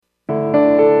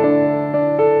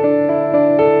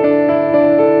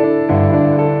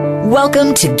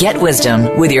Welcome to Get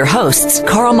Wisdom with your hosts,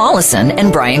 Carl Mollison and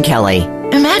Brian Kelly.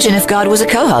 Imagine if God was a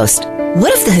co-host.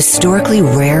 What if the historically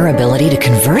rare ability to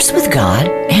converse with God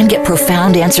and get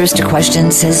profound answers to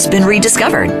questions has been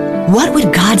rediscovered? What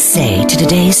would God say to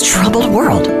today's troubled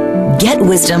world? Get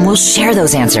Wisdom will share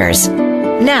those answers.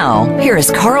 Now, here is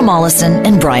Carl Mollison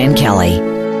and Brian Kelly.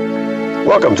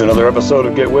 Welcome to another episode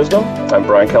of Get Wisdom. I'm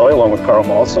Brian Kelly, along with Carl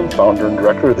Mollison, founder and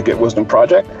director of the Get Wisdom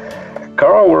Project.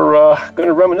 Carl, we're going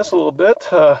to reminisce a little bit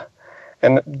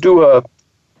and do a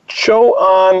show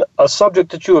on a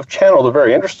subject that you have channeled, a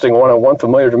very interesting one and one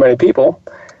familiar to many people.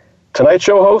 Tonight's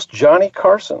show host, Johnny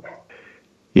Carson.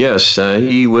 Yes,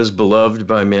 he was beloved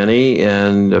by many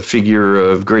and a figure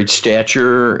of great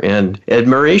stature and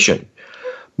admiration.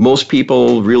 Most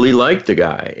people really liked the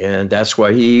guy, and that's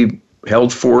why he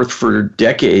held forth for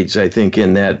decades, I think,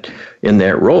 in that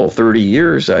role, 30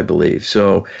 years, I believe.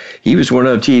 So he was one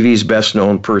of TV's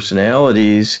best-known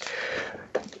personalities,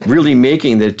 really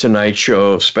making the Tonight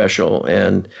Show special,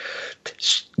 and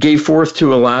gave forth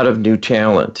to a lot of new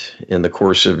talent in the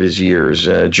course of his years.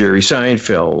 Jerry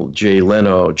Seinfeld, Jay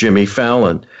Leno, Jimmy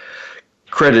Fallon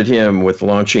credit him with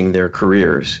launching their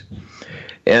careers.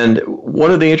 And one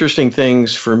of the interesting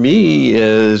things for me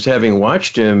is, having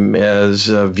watched him as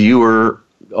a viewer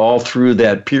all through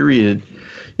that period,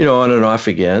 on and off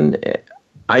again,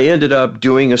 I ended up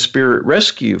doing a spirit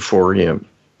rescue for him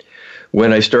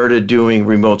when I started doing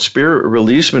remote spirit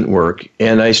releasement work.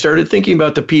 And I started thinking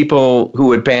about the people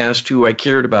who had passed, who I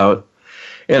cared about,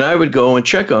 and I would go and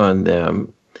check on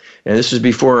them. And this is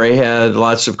before I had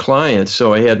lots of clients,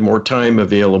 so I had more time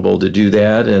available to do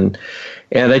that. And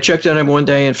I checked on him one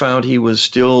day and found he was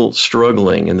still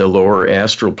struggling in the lower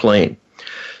astral plane.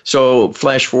 So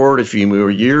flash forward a few more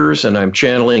years, and I'm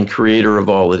channeling Creator of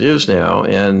all that is now.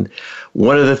 And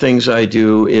one of the things I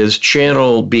do is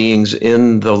channel beings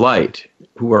in the light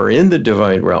who are in the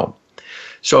divine realm.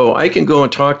 So I can go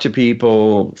and talk to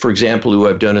people, for example, who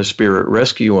I've done a spirit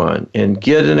rescue on, and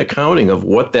get an accounting of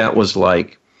what that was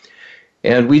like.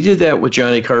 And we did that with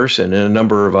Johnny Carson and a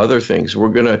number of other things. We're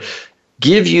going to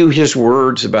give you his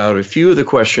words about a few of the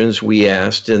questions we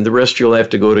asked, and the rest you'll have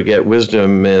to go to Get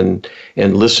Wisdom and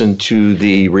listen to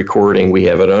the recording. We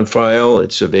have it on file.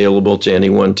 It's available to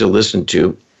anyone to listen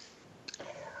to.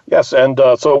 Yes, and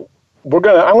so I'm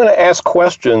going to ask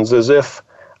questions as if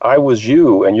I was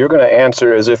you, and you're going to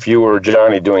answer as if you were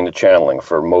Johnny doing the channeling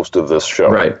for most of this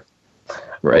show. Right.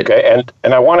 Okay,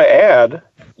 and I want to add,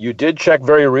 you did check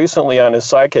very recently on his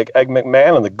sidekick, Ed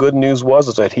McMahon, and the good news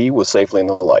was that he was safely in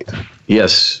the light.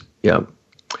 Yes, yeah.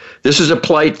 This is a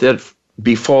plight that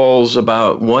befalls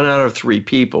about 1 out of 3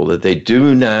 people, that they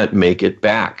do not make it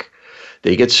back.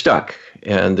 They get stuck,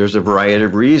 and there's a variety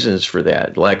of reasons for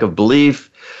that. Lack of belief,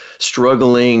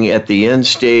 struggling at the end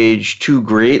stage too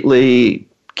greatly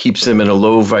keeps them in a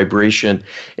low vibration,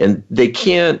 and they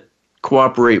can't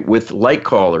cooperate with light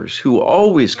callers who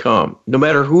always come, no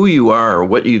matter who you are or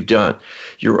what you've done.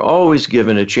 You're always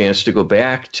given a chance to go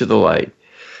back to the light.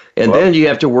 And then you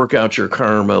have to work out your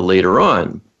karma later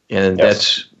on. And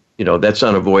yes, that's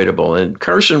unavoidable. And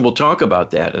Carson will talk about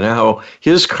that and how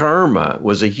his karma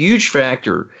was a huge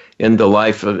factor in the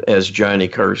life as Johnny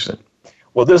Carson.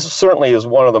 Well, this certainly is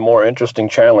one of the more interesting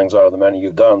channelings out of the many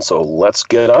you've done, so let's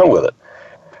get on with it.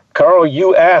 Carl,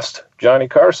 you asked Johnny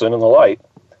Carson in the light,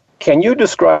 can you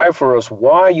describe for us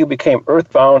why you became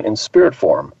earthbound in spirit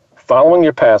form following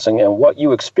your passing, and what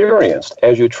you experienced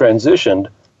as you transitioned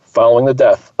following the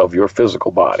death of your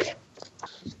physical body?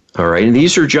 All right, and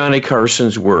these are Johnny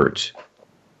Carson's words.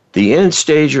 The end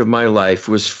stage of my life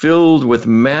was filled with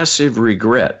massive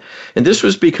regret, and this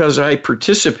was because I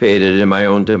participated in my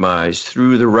own demise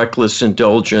through the reckless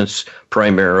indulgence,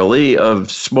 primarily, of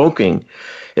smoking,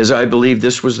 as I believe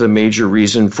this was the major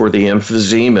reason for the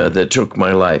emphysema that took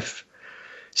my life.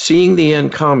 Seeing the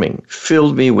end coming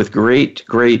filled me with great,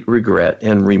 great regret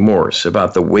and remorse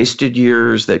about the wasted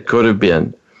years that could have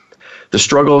been. The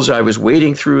struggles I was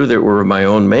wading through that were my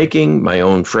own making, my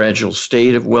own fragile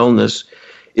state of wellness,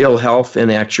 ill health in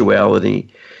actuality,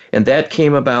 and that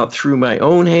came about through my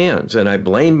own hands, and I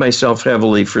blamed myself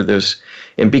heavily for this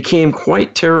and became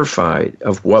quite terrified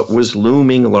of what was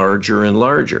looming larger and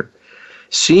larger.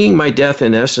 Seeing my death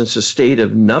in essence a state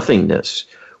of nothingness,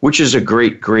 which is a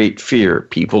great, great fear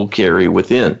people carry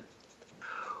within.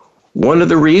 One of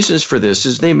the reasons for this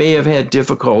is they may have had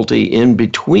difficulty in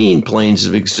between planes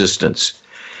of existence.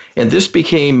 And this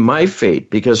became my fate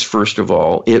because, first of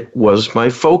all, it was my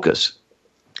focus.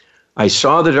 I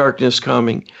saw the darkness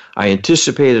coming. I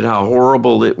anticipated how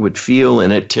horrible it would feel,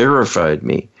 and it terrified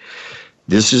me.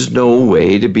 This is no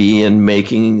way to be in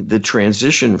making the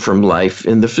transition from life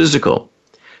in the physical.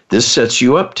 This sets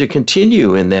you up to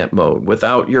continue in that mode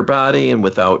without your body and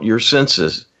without your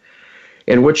senses.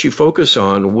 And what you focus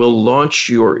on will launch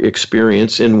your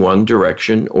experience in one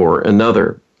direction or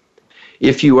another.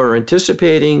 If you are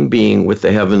anticipating being with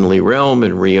the heavenly realm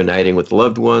and reuniting with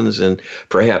loved ones and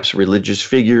perhaps religious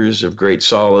figures of great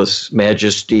solace,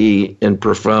 majesty, and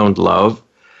profound love,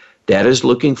 that is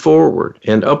looking forward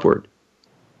and upward.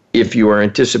 If you are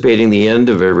anticipating the end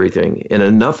of everything and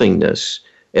a nothingness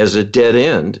as a dead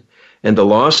end and the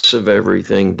loss of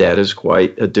everything, that is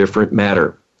quite a different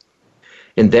matter.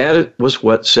 And that was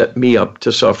what set me up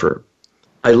to suffer.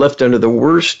 I left under the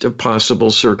worst of possible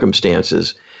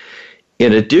circumstances,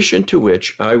 in addition to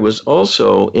which I was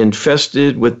also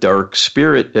infested with dark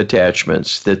spirit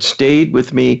attachments that stayed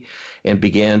with me and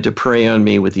began to prey on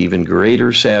me with even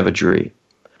greater savagery.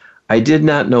 I did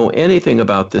not know anything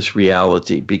about this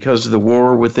reality because the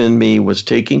war within me was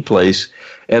taking place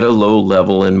at a low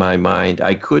level in my mind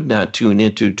I could not tune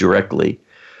into directly.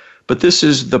 But this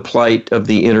is the plight of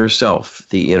the inner self,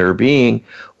 the inner being,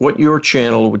 what your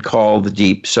channel would call the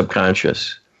deep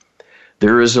subconscious.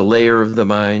 There is a layer of the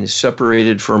mind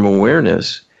separated from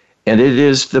awareness, and it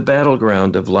is the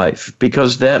battleground of life,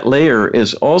 because that layer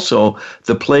is also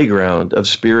the playground of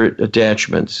spirit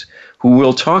attachments, who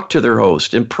will talk to their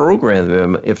host and program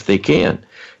them, if they can,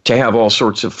 to have all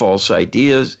sorts of false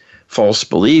ideas, false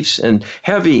beliefs, and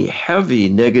heavy, heavy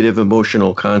negative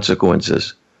emotional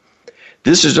consequences.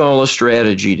 This is all a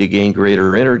strategy to gain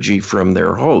greater energy from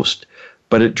their host,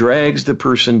 but it drags the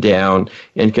person down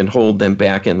and can hold them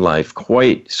back in life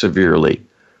quite severely.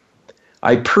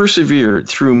 I persevered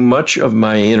through much of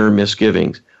my inner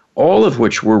misgivings, all of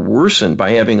which were worsened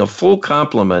by having a full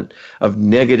complement of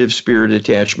negative spirit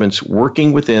attachments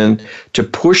working within to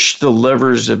push the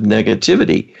levers of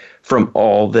negativity from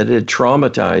all that had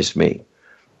traumatized me,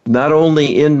 not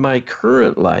only in my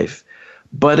current life,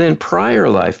 but in prior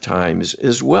lifetimes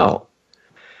as well.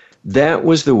 That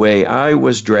was the way I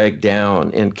was dragged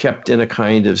down and kept in a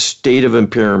kind of state of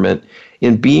impairment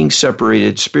in being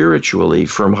separated spiritually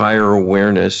from higher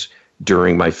awareness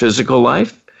during my physical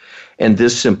life, and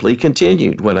this simply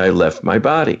continued when I left my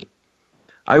body.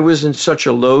 I was in such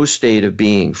a low state of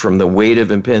being from the weight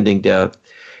of impending death,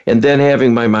 and then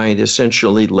having my mind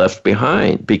essentially left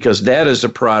behind, because that is a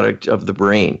product of the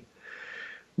brain.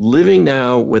 Living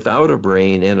now without a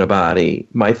brain and a body,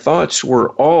 my thoughts were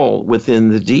all within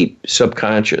the deep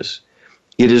subconscious.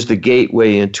 It is the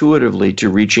gateway intuitively to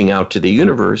reaching out to the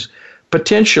universe,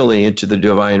 potentially into the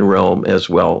divine realm as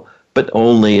well, but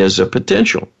only as a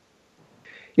potential.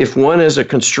 If one has a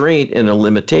constraint and a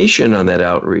limitation on that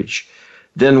outreach,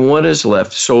 then one is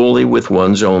left solely with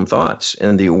one's own thoughts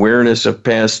and the awareness of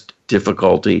past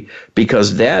difficulty,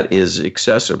 because that is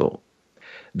accessible.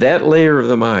 That layer of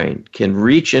the mind can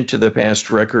reach into the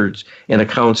past records and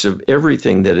accounts of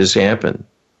everything that has happened.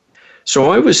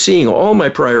 So I was seeing all my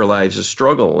prior lives of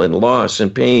struggle and loss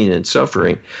and pain and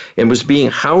suffering, and was being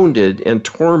hounded and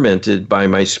tormented by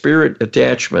my spirit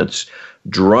attachments,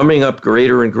 drumming up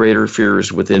greater and greater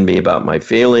fears within me about my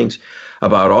failings,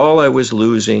 about all I was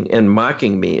losing, and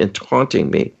mocking me and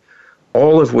taunting me,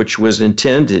 all of which was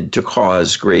intended to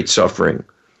cause great suffering.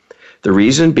 The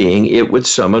reason being, it would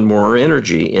summon more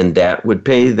energy, and that would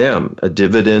pay them a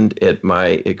dividend at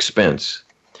my expense.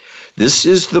 This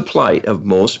is the plight of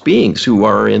most beings who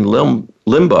are in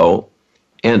limbo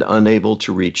and unable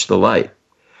to reach the light.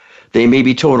 They may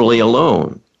be totally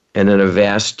alone and in a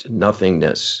vast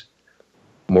nothingness.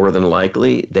 More than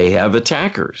likely, they have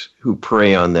attackers who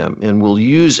prey on them and will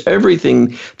use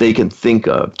everything they can think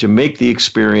of to make the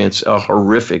experience a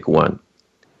horrific one.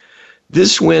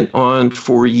 This went on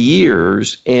for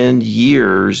years and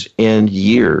years and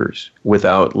years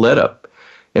without let-up,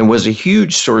 and was a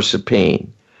huge source of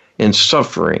pain and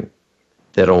suffering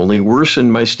that only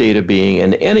worsened my state of being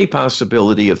and any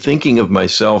possibility of thinking of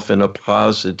myself in a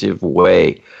positive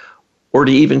way, or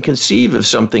to even conceive of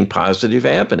something positive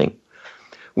happening.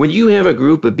 When you have a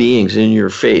group of beings in your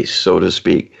face, so to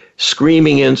speak,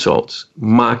 screaming insults,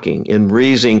 mocking, and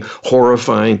raising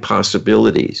horrifying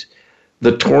possibilities,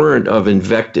 the torrent of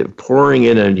invective pouring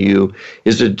in on you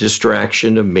is a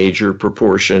distraction of major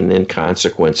proportion and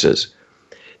consequences.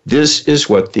 This is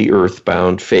what the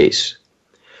earthbound face.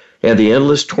 And the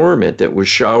endless torment that was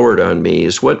showered on me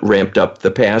is what ramped up the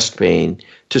past pain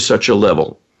to such a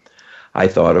level. I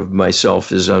thought of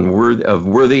myself as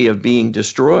worthy of being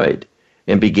destroyed,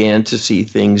 and began to see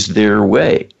things their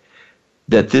way.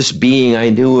 That this being I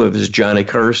knew of as Johnny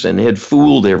Carson had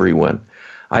fooled everyone.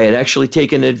 I had actually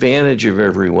taken advantage of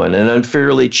everyone and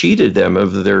unfairly cheated them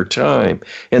of their time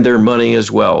and their money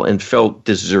as well, and felt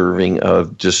deserving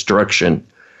of destruction.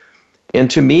 And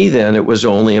to me, then, it was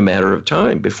only a matter of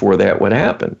time before that would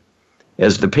happen.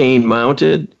 As the pain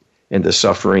mounted and the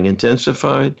suffering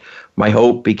intensified, my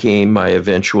hope became my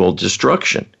eventual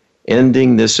destruction,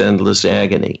 ending this endless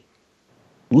agony.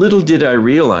 Little did I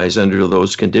realize under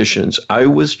those conditions, I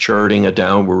was charting a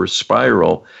downward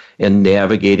spiral and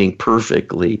navigating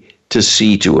perfectly to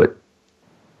see to it.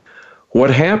 What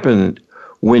happened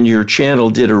when your channel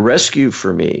did a rescue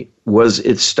for me was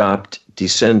it stopped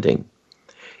descending.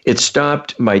 It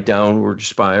stopped my downward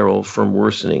spiral from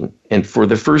worsening. And for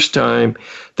the first time,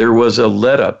 there was a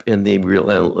let-up in the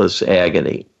relentless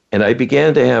agony. And I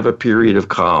began to have a period of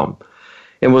calm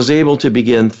and was able to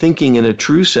begin thinking in a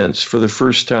true sense for the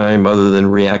first time other than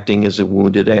reacting as a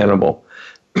wounded animal,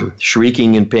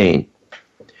 shrieking in pain.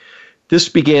 This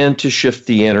began to shift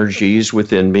the energies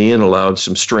within me and allowed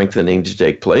some strengthening to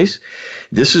take place.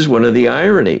 This is one of the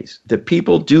ironies that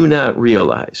people do not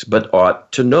realize but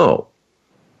ought to know.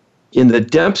 In the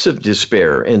depths of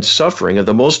despair and suffering of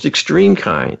the most extreme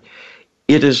kind,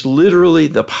 it is literally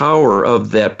the power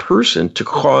of that person to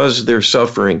cause their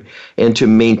suffering and to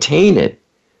maintain it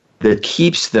that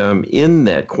keeps them in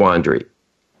that quandary.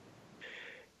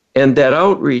 And that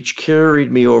outreach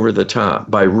carried me over the top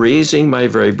by raising my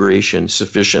vibration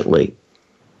sufficiently.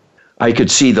 I could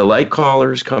see the light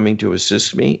callers coming to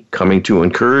assist me, coming to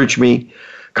encourage me,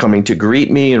 coming to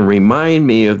greet me and remind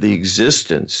me of the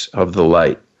existence of the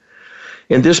light.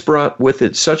 And this brought with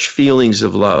it such feelings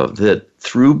of love that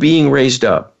through being raised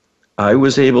up, I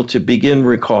was able to begin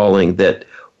recalling that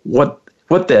what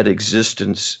that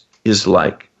existence is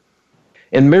like.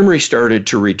 And memory started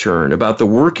to return about the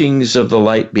workings of the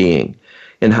light being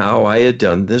and how I had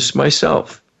done this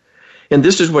myself. And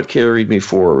this is what carried me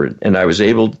forward, and I was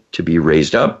able to be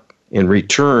raised up and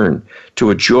return to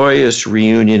a joyous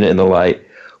reunion in the light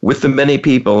with the many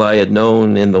people I had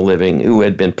known in the living who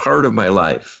had been part of my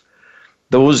life.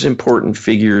 Those important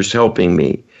figures helping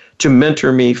me, to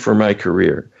mentor me for my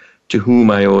career, to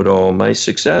whom I owed all my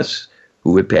success,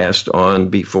 who had passed on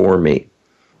before me.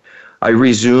 I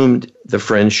resumed the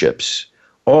friendships,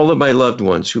 all of my loved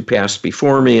ones who passed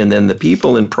before me, and then the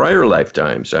people in prior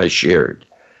lifetimes I shared.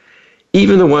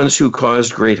 Even the ones who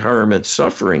caused great harm and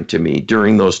suffering to me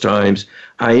during those times,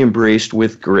 I embraced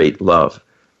with great love,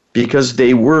 because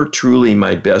they were truly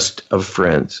my best of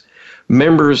friends,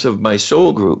 members of my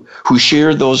soul group who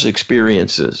shared those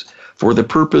experiences for the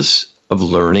purpose of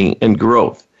learning and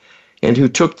growth, and who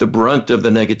took the brunt of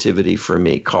the negativity from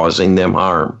me, causing them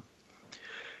harm.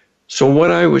 So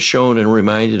what I was shown and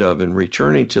reminded of in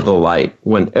returning to the light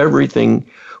when everything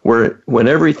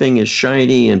is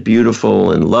shiny and beautiful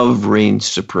and love reigns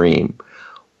supreme,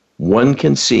 one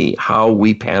can see how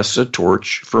we pass a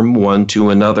torch from one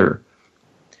to another.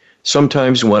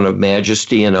 Sometimes one of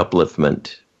majesty and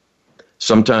upliftment,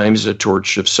 sometimes a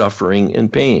torch of suffering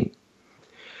and pain.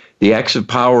 The acts of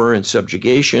power and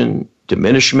subjugation,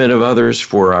 diminishment of others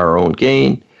for our own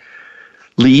gain,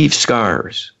 leave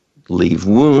scars, leave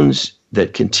wounds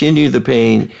that continue the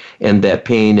pain, and that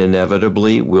pain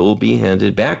inevitably will be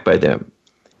handed back by them.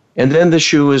 And then the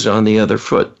shoe is on the other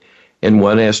foot, and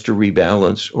one has to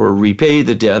rebalance or repay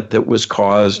the debt that was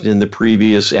caused in the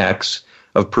previous acts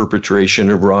of perpetration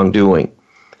of wrongdoing.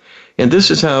 And this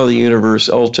is how the universe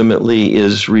ultimately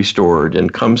is restored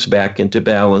and comes back into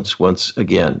balance once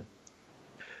again.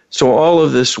 So all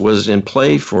of this was in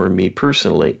play for me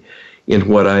personally in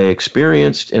what I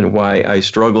experienced and why I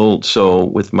struggled so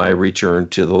with my return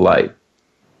to the light.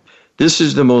 This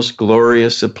is the most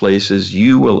glorious of places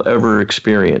you will ever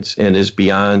experience and is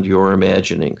beyond your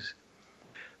imaginings.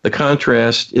 The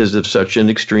contrast is of such an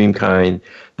extreme kind,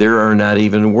 there are not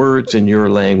even words in your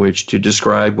language to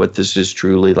describe what this is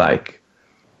truly like.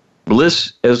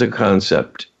 Bliss as a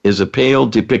concept is a pale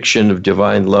depiction of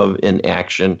divine love in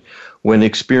action when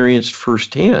experienced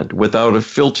firsthand, without a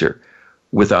filter,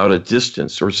 without a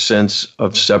distance or sense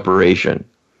of separation.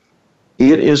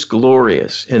 It is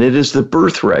glorious, and it is the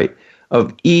birthright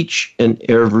of each and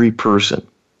every person.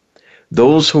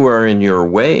 Those who are in your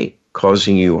way,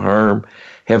 causing you harm,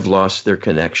 have lost their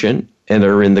connection and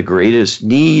are in the greatest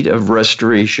need of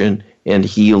restoration and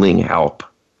healing help.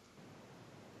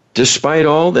 Despite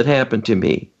all that happened to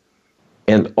me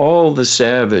and all the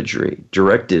savagery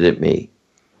directed at me,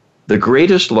 the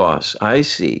greatest loss I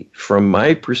see from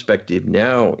my perspective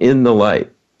now in the light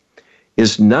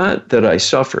is not that I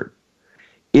suffered.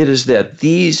 It is that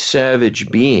these savage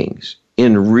beings,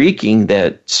 in wreaking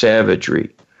that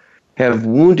savagery, have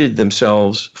wounded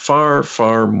themselves far,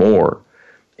 far more,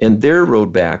 and their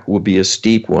road back will be a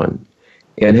steep one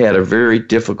and had a very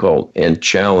difficult and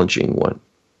challenging one.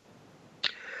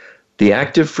 The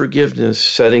act of forgiveness,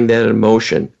 setting that in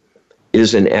motion,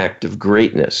 is an act of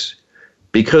greatness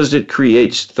because it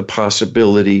creates the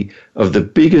possibility of the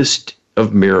biggest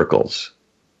of miracles.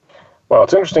 Well,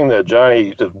 it's interesting that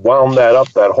Johnny just wound that up,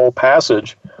 that whole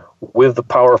passage, with the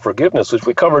power of forgiveness, which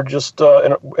we covered just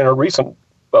in a recent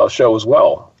show as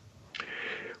well.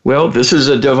 Well, this is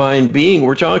a divine being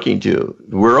we're talking to.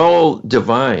 We're all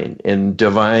divine and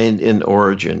divine in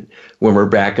origin. When we're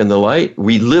back in the light,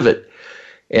 we live it.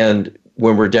 And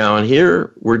when we're down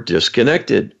here, we're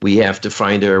disconnected. We have to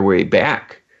find our way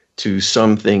back to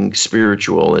something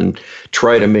spiritual and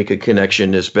try to make a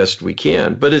connection as best we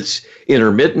can. But it's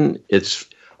intermittent. It's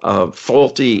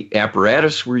faulty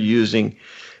apparatus we're using.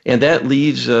 And that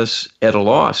leaves us at a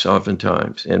loss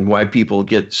oftentimes, and why people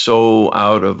get so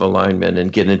out of alignment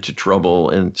and get into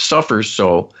trouble and suffer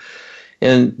so.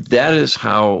 And that is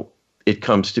how it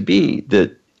comes to be,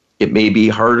 that it may be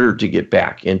harder to get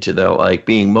back into the like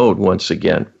being mode once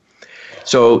again.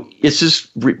 So it's just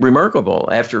remarkable.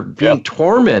 After being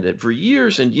tormented for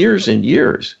years and years and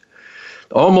years,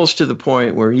 almost to the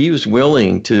point where he was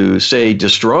willing to say,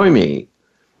 destroy me,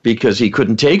 because he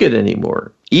couldn't take it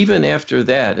anymore. Even after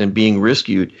that and being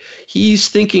rescued, he's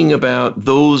thinking about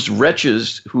those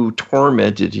wretches who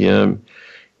tormented him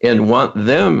and want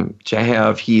them to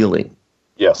have healing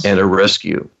and a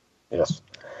rescue. Yes.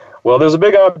 Well, there's a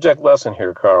big object lesson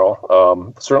here,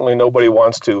 Carl. Certainly nobody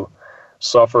wants to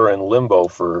suffer in limbo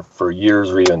for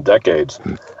years or even decades.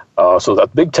 So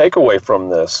that big takeaway from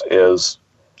this is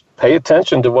pay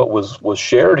attention to what was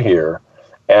shared here,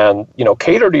 and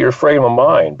cater to your frame of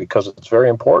mind, because it's very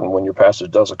important when your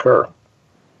passage does occur.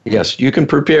 Yes, you can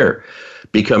prepare.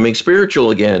 Becoming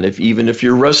spiritual again, even if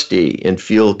you're rusty and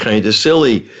feel kind of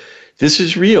silly. This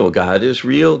is real. God is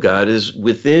real. God is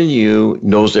within you,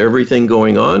 knows everything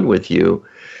going on with you,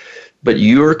 but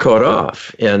you are caught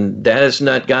off, and that is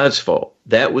not God's fault.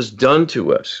 That was done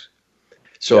to us.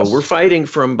 So we're fighting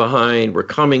from behind. We're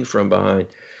coming from behind.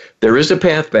 There is a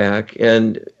path back,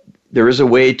 and there is a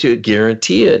way to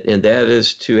guarantee it, and that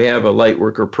is to have a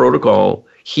Lightworker protocol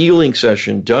healing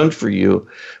session done for you,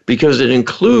 because it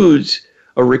includes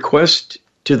a request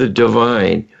to the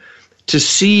divine to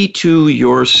see to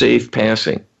your safe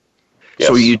passing. Yes.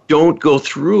 So you don't go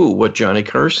through what Johnny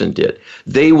Carson did.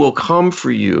 They will come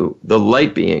for you, the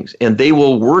light beings, and they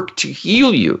will work to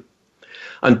heal you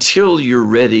until you're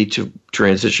ready to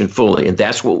transition fully. And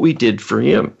that's what we did for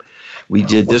him. We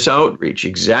did this outreach,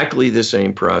 exactly the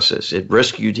same process. It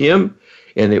rescued him,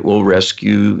 and it will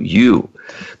rescue you.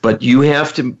 But you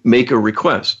have to make a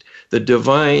request. The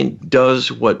divine does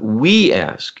what we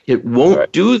ask. It won't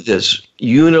do this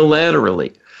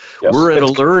unilaterally. Yes. We're at a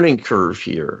learning curve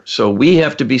here, so we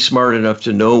have to be smart enough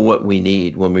to know what we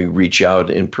need when we reach out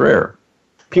in prayer.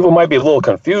 People might be a little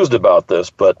confused about this,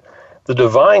 but the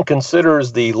divine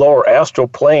considers the lower astral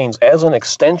planes as an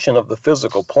extension of the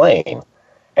physical plane.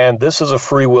 And this is a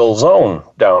free will zone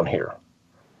down here.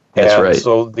 That's right.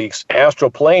 So the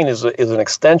astral plane is an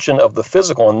extension of the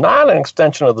physical and not an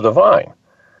extension of the divine.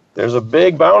 There's a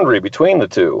big boundary between the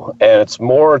two, and it's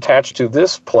more attached to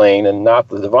this plane and not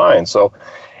the divine. So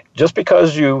just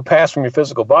because you pass from your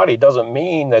physical body doesn't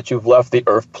mean that you've left the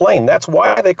earth plane. That's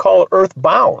why they call it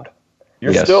earthbound.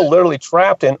 You're still literally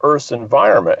trapped in Earth's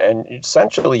environment, and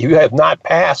essentially you have not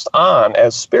passed on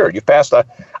as spirit. You've passed out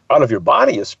of your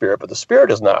body as spirit, but the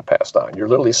spirit is not passed on. You're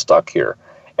literally stuck here,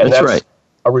 and that's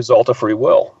a result of free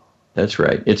will. That's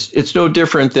right. It's no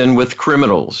different than with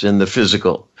criminals in the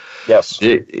physical. Yes.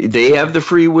 They have the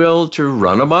free will to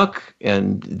run amok,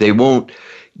 and they won't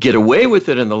get away with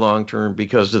it in the long term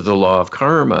because of the law of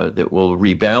karma that will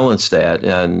rebalance that,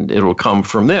 and it will come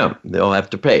from them. They'll have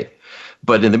to pay.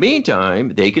 But in the meantime,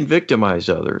 they can victimize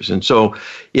others. And so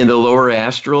in the lower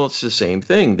astral, it's the same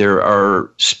thing. There are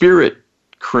spirit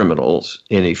criminals,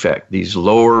 in effect, these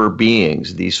lower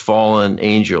beings, these fallen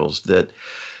angels that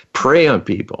prey on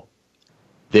people.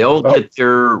 They'll get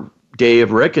their day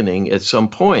of reckoning at some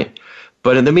point.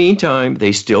 But in the meantime,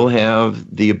 they still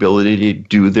have the ability to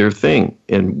do their thing.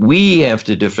 And we have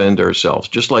to defend ourselves,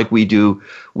 just like we do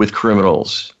with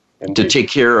criminals, to take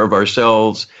care of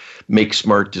ourselves, make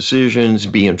smart decisions,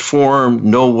 be informed,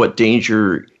 know what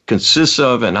danger consists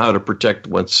of, and how to protect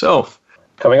oneself.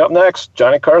 Coming up next,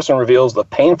 Johnny Carson reveals the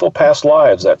painful past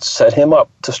lives that set him up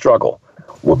to struggle.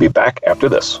 We'll be back after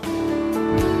this.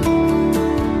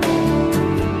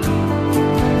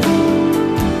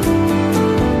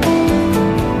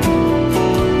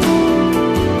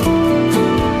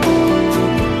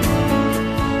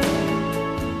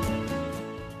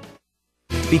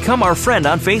 Become our friend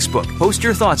on Facebook. Post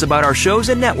your thoughts about our shows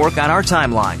and network on our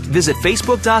timeline. Visit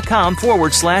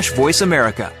Facebook.com/Voice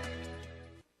America.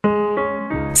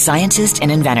 scientist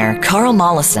and inventor Carl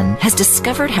Mollison has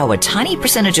discovered how a tiny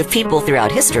percentage of people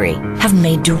throughout history have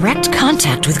made direct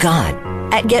contact with God.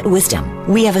 At Get Wisdom,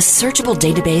 we have a searchable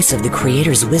database of the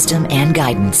Creator's wisdom and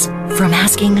guidance from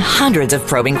asking hundreds of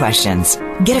probing questions.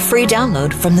 Get a free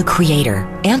download from the Creator,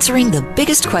 answering the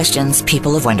biggest questions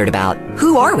people have wondered about.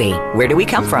 Who are we? Where do we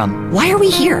come from? Why are we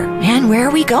here? And where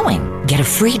are we going? Get a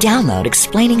free download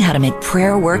explaining how to make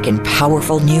prayer work in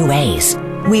powerful new ways.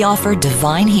 We offer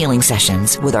divine healing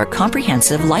sessions with our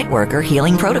comprehensive Lightworker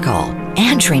healing protocol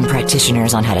and train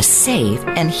practitioners on how to save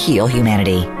and heal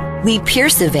humanity. We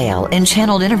pierce the veil in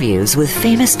channeled interviews with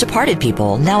famous departed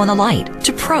people now in the light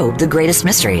to probe the greatest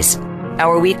mysteries.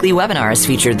 Our weekly webinars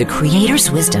feature the Creator's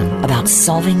wisdom about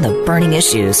solving the burning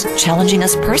issues challenging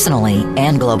us personally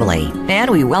and globally.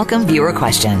 And we welcome viewer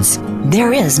questions.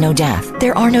 There is no death.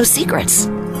 There are no secrets.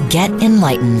 Get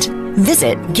enlightened.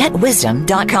 Visit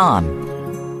getwisdom.com.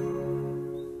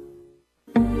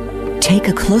 Take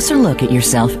a closer look at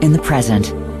yourself in the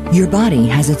present. Your body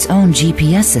has its own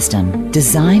GPS system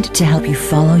designed to help you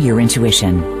follow your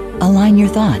intuition, align your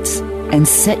thoughts, and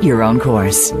set your own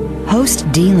course.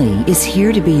 Host Dee Lee is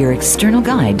here to be your external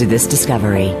guide to this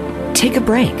discovery. Take a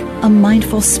break, a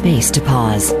mindful space to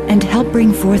pause, and help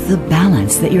bring forth the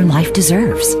balance that your life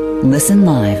deserves. Listen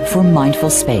live for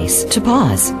Mindful Space to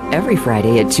Pause every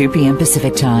Friday at 2 p.m.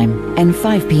 Pacific Time and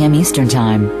 5 p.m. Eastern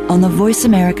Time on the Voice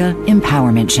America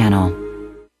Empowerment Channel.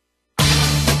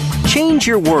 Change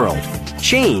your world.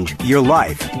 Change your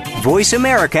life.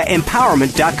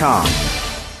 VoiceAmericaEmpowerment.com.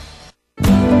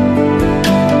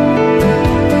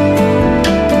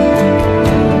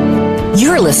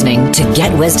 You're listening to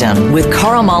Get Wisdom with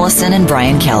Carl Mollison and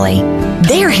Brian Kelly.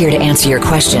 They are here to answer your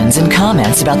questions and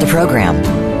comments about the program.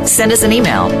 Send us an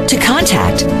email to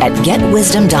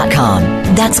contact@getwisdom.com.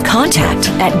 That's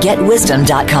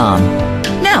contact@getwisdom.com.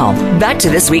 Now, back to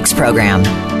this week's program.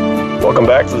 Welcome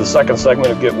back to the second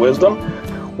segment of Get Wisdom.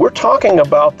 We're talking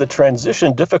about the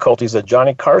transition difficulties that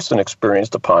Johnny Carson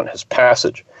experienced upon his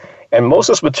passage. And most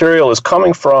of this material is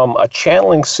coming from a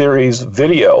channeling series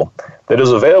video that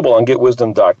is available on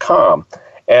getwisdom.com.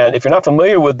 And if you're not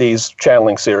familiar with these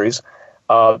channeling series,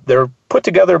 they're put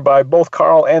together by both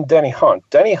Carl and Denny Hunt.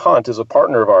 Denny Hunt is a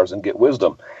partner of ours in Get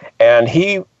Wisdom, and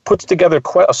he puts together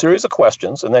a series of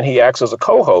questions, and then he acts as a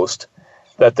co-host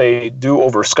that they do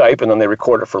over Skype, and then they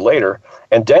record it for later.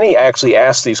 And Denny actually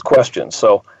asks these questions.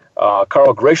 So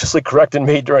Carl graciously corrected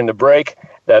me during the break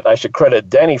that I should credit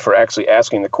Denny for actually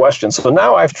asking the questions. So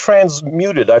now I've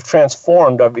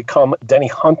transformed, I've become Denny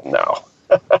Hunt now.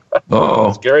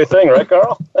 Oh. Scary thing, right,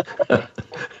 Carl?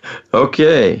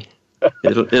 Okay.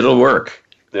 It'll work.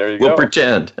 There you go. We'll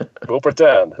pretend. We'll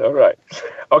pretend. All right.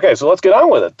 Okay, so let's get on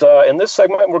with it. In this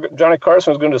segment, Johnny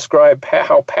Carson is going to describe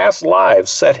how past lives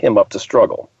set him up to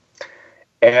struggle.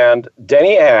 And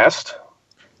Denny asked,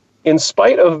 in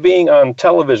spite of being on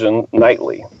television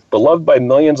nightly, beloved by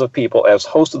millions of people as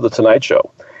host of The Tonight Show,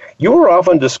 you were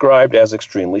often described as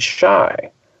extremely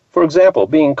shy. For example,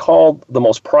 being called the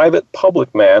most private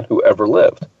public man who ever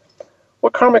lived.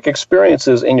 What karmic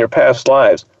experiences in your past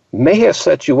lives may have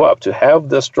set you up to have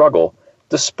this struggle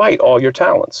despite all your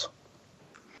talents?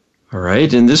 All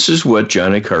right, and this is what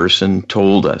Johnny Carson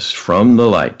told us from the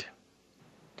light.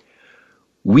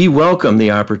 We welcome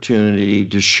the opportunity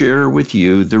to share with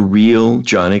you the real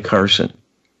Johnny Carson.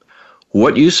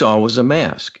 What you saw was a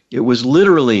mask. It was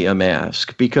literally a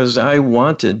mask because I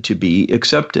wanted to be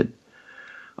accepted.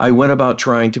 I went about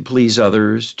trying to please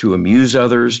others, to amuse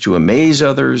others, to amaze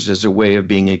others as a way of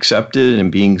being accepted and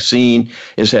being seen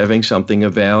as having something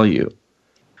of value.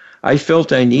 I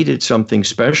felt I needed something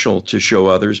special to show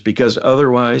others because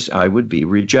otherwise I would be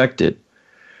rejected.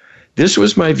 This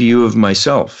was my view of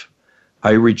myself.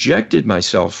 I rejected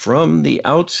myself from the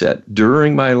outset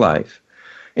during my life,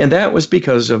 and that was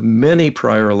because of many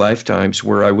prior lifetimes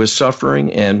where I was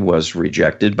suffering and was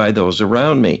rejected by those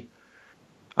around me.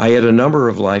 I had a number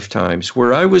of lifetimes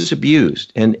where I was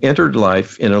abused and entered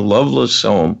life in a loveless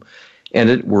home, and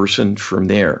it worsened from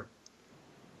there.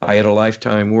 I had a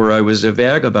lifetime where I was a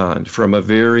vagabond from a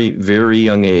very, very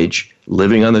young age,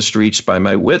 living on the streets by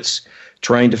my wits,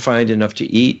 trying to find enough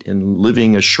to eat and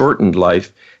living a shortened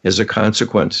life as a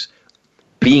consequence.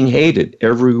 Being hated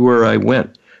everywhere I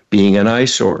went, being an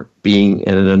eyesore, being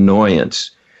an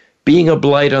annoyance, being a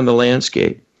blight on the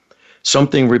landscape,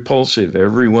 something repulsive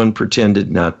everyone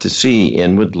pretended not to see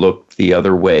and would look the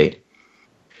other way.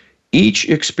 Each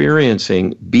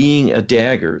experiencing being a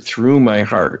dagger through my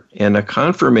heart and a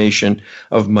confirmation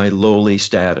of my lowly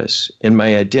status and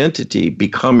my identity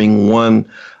becoming one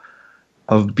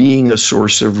of being a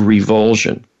source of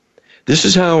revulsion. This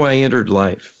is how I entered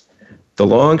life. The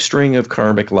long string of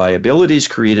karmic liabilities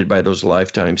created by those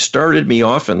lifetimes started me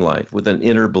off in life with an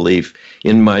inner belief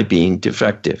in my being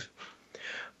defective.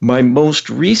 My most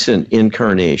recent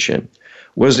incarnation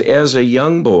was as a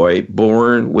young boy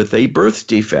born with a birth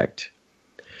defect.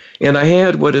 And I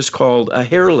had what is called a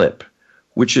hair lip,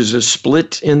 which is a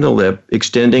split in the lip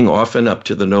extending often up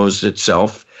to the nose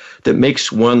itself that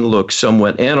makes one look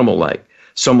somewhat animal-like,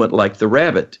 somewhat like the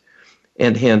rabbit,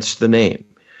 and hence the name.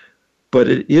 But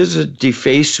it is a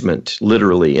defacement,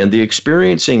 literally, and the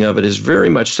experiencing of it is very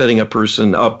much setting a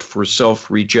person up for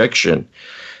self-rejection,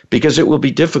 because it will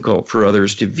be difficult for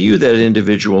others to view that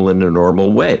individual in a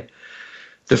normal way.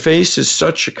 The face is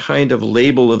such a kind of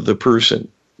label of the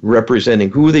person, representing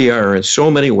who they are in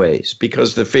so many ways,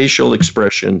 because the facial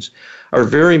expressions are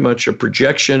very much a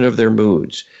projection of their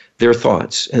moods, their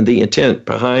thoughts, and the intent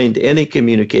behind any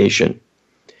communication.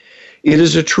 It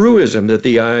is a truism that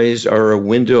the eyes are a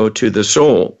window to the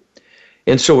soul,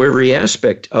 and so every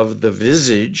aspect of the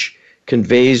visage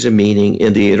conveys a meaning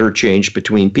in the interchange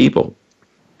between people.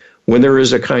 When there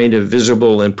is a kind of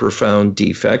visible and profound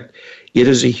defect, it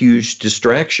is a huge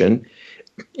distraction,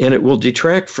 and it will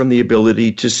detract from the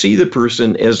ability to see the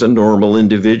person as a normal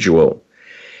individual,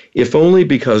 if only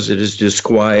because it is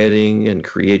disquieting and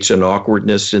creates an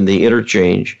awkwardness in the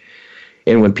interchange.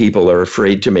 And when people are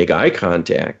afraid to make eye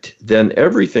contact, then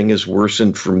everything is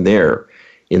worsened from there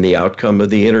in the outcome of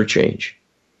the interchange.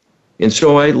 And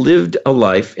so I lived a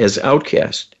life as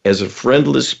outcast, as a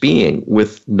friendless being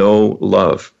with no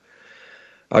love.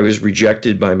 I was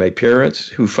rejected by my parents,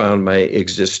 who found my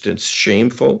existence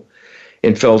shameful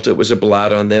and felt it was a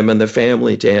blot on them and the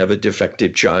family to have a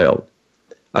defective child.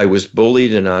 I was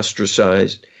bullied and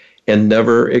ostracized and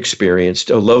never experienced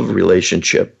a love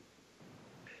relationship.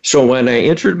 So when I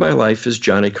entered my life as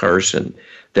Johnny Carson,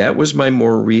 that was my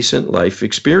more recent life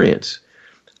experience.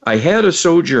 I had a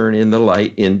sojourn in the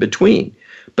light in between,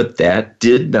 but that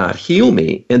did not heal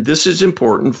me, and this is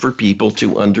important for people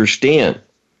to understand.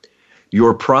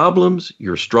 Your problems,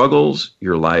 your struggles,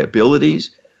 your liabilities,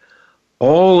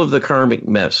 all of the karmic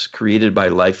mess created by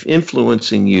life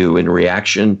influencing you in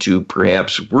reaction to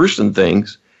perhaps worsened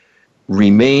things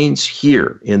remains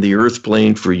here in the earth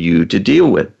plane for you to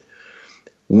deal with.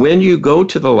 When you go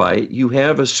to the light, you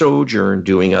have a sojourn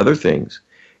doing other things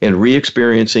and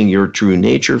re-experiencing your true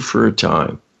nature for a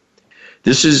time.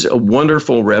 This is a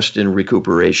wonderful rest and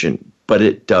recuperation, but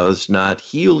it does not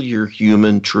heal your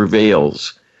human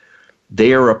travails.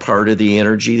 They are a part of the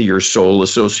energy that your soul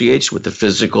associates with the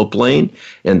physical plane,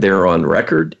 and they're on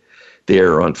record,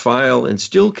 they're on file, and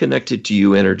still connected to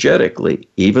you energetically,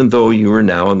 even though you are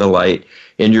now in the light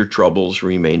and your troubles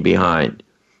remain behind,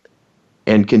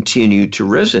 and continue to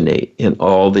resonate in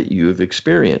all that you've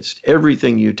experienced,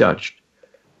 everything you touched.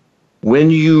 When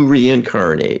you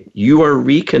reincarnate, you are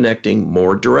reconnecting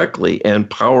more directly and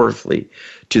powerfully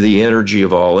to the energy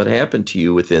of all that happened to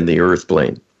you within the earth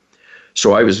plane.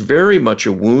 So I was very much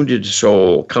a wounded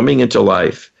soul coming into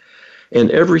life, and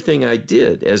everything I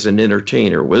did as an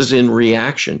entertainer was in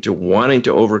reaction to wanting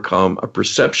to overcome a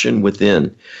perception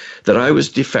within that I was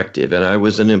defective and I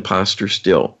was an imposter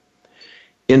still.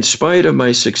 In spite of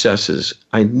my successes,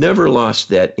 I never lost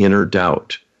that inner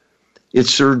doubt. It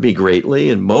served me greatly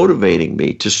in motivating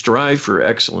me to strive for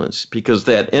excellence, because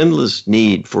that endless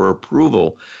need for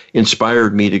approval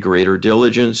inspired me to greater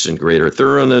diligence and greater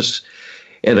thoroughness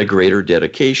and a greater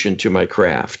dedication to my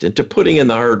craft and to putting in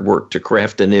the hard work to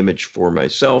craft an image for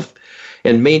myself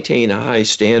and maintain a high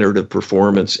standard of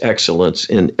performance excellence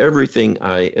in everything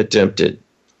I attempted.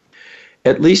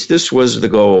 At least this was the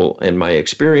goal, and my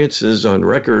experiences on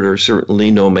record are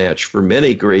certainly no match for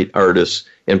many great artists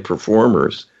and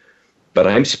performers. But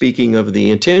I'm speaking of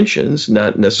the intentions,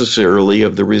 not necessarily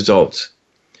of the results.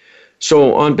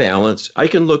 So on balance, I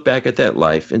can look back at that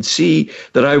life and see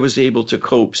that I was able to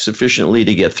cope sufficiently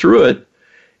to get through it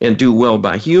and do well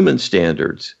by human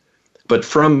standards. But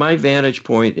from my vantage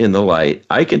point in the light,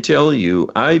 I can tell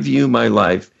you I view my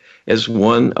life as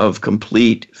one of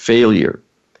complete failure,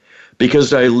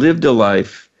 because I lived a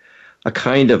life, a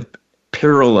kind of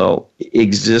parallel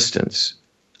existence.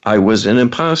 I was an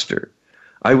imposter.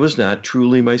 I was not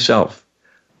truly myself.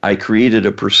 I created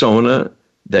a persona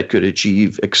that could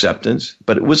achieve acceptance,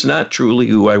 but it was not truly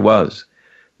who I was.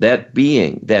 That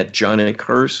being, that Johnny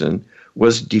Carson,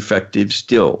 was defective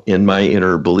still in my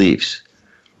inner beliefs.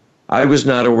 I was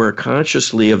not aware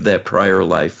consciously of that prior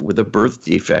life with a birth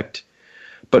defect,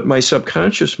 but my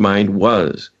subconscious mind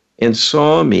was, and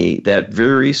saw me that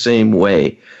very same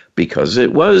way, because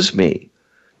it was me.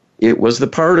 It was the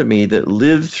part of me that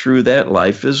lived through that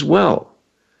life as well.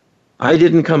 I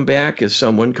didn't come back as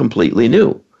someone completely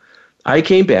new. I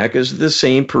came back as the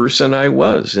same person I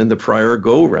was in the prior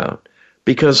go-round,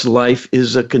 because life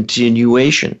is a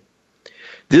continuation.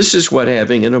 This is what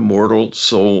having an immortal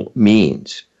soul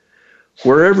means.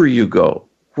 Wherever you go,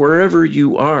 wherever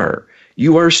you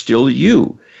are still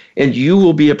you, and you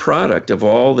will be a product of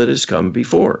all that has come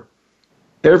before.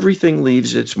 Everything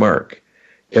leaves its mark.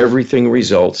 Everything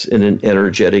results in an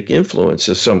energetic influence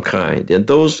of some kind, and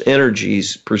those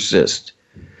energies persist.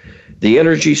 The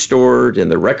energy stored in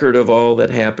the record of all that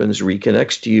happens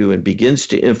reconnects to you and begins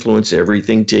to influence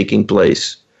everything taking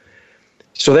place.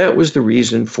 So that was the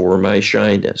reason for my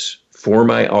shyness, for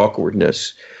my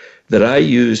awkwardness, that I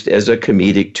used as a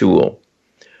comedic tool.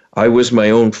 I was my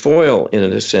own foil in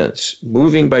a sense,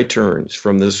 moving by turns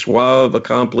from the suave,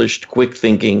 accomplished,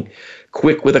 quick-thinking,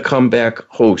 quick with a comeback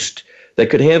host that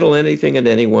could handle anything and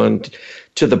anyone,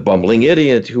 to the bumbling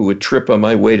idiot who would trip on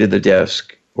my way to the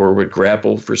desk or would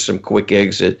grapple for some quick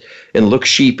exit and look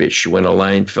sheepish when a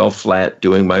line fell flat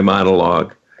doing my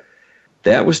monologue.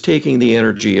 That was taking the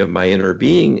energy of my inner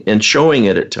being and showing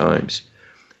it at times.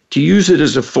 To use it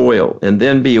as a foil and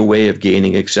then be a way of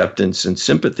gaining acceptance and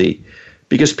sympathy,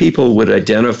 because people would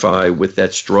identify with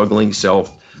that struggling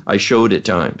self I showed at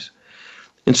times.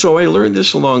 And so I learned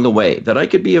this along the way, that I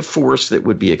could be a force that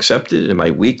would be accepted, and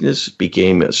my weakness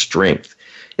became a strength,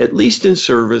 at least in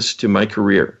service to my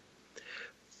career.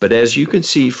 But as you can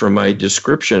see from my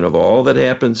description of all that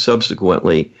happened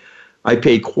subsequently, I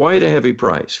paid quite a heavy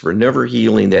price for never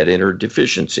healing that inner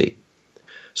deficiency.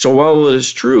 So while it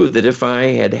is true that if I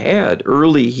had had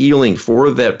early healing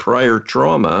for that prior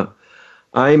trauma,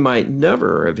 I might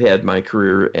never have had my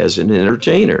career as an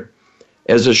entertainer,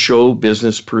 as a show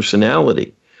business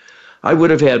personality. I would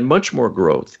have had much more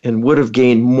growth and would have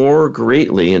gained more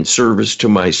greatly in service to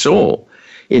my soul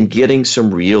in getting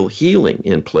some real healing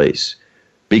in place,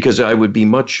 because I would be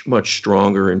much, much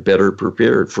stronger and better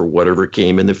prepared for whatever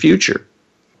came in the future.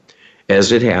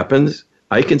 As it happens,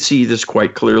 I can see this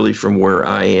quite clearly from where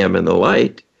I am in the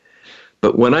light.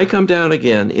 But when I come down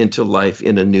again into life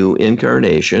in a new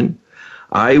incarnation,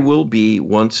 I will be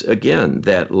once again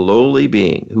that lowly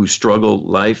being who struggled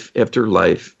life after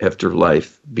life after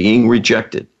life, being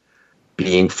rejected,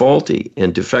 being faulty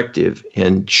and defective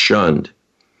and shunned.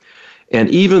 And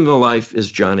even the life as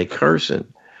Johnny Carson,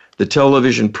 the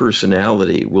television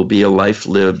personality, will be a life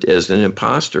lived as an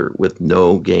imposter with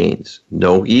no gains,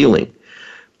 no healing,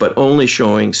 but only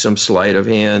showing some sleight of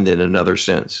hand in another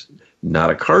sense. Not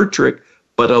a card trick,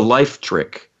 but a life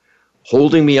trick,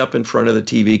 holding me up in front of the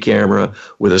TV camera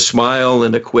with a smile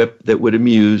and a quip that would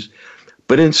amuse,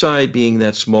 but inside being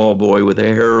that small boy with a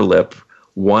hair lip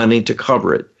wanting to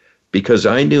cover it, because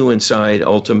I knew inside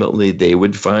ultimately they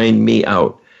would find me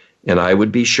out and I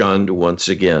would be shunned once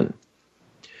again.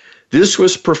 This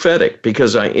was prophetic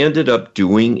because I ended up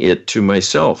doing it to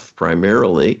myself,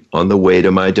 primarily on the way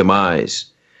to my demise,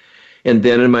 and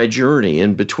then in my journey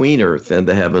in between earth and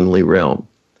the heavenly realm.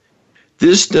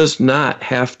 This does not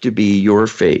have to be your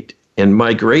fate, and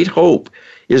my great hope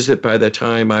is that by the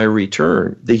time I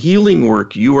return, the healing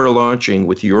work you are launching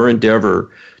with your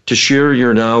endeavor to share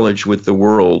your knowledge with the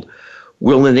world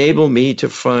will enable me to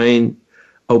find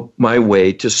my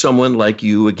way to someone like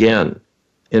you again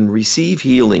and receive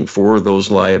healing for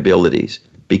those liabilities,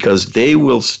 because they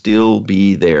will still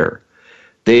be there.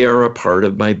 They are a part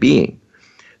of my being.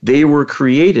 They were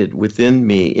created within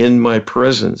me, in my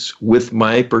presence, with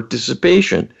my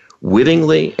participation,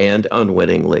 wittingly and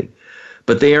unwittingly.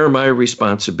 But they are my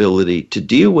responsibility to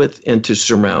deal with and to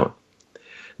surmount.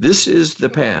 This is the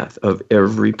path of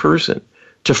every person,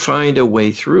 to find a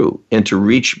way through and to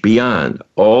reach beyond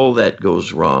all that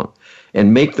goes wrong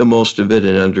and make the most of it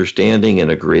in understanding and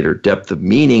a greater depth of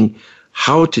meaning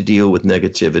how to deal with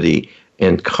negativity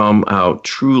and come out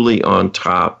truly on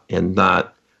top and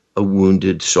not a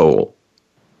wounded soul.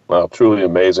 Wow, truly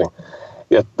amazing.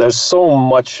 Yeah, there's so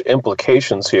much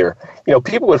implications here. You know,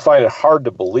 people would find it hard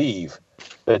to believe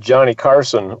that Johnny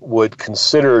Carson would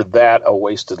consider that a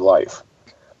wasted life.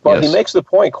 But He makes the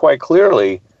point quite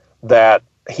clearly that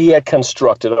he had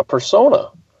constructed a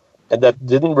persona and that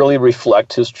didn't really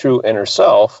reflect his true inner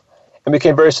self, and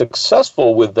became very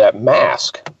successful with that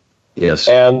mask. Yes.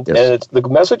 And the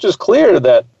message is clear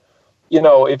that, you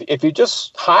know, if you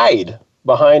just hide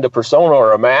behind a persona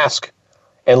or a mask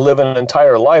and live an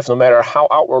entire life, no matter how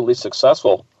outwardly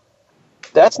successful,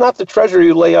 that's not the treasure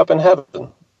you lay up in heaven,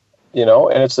 you know,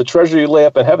 and it's the treasure you lay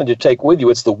up in heaven you take with you.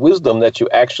 It's the wisdom that you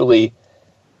actually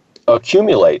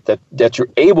accumulate, that you're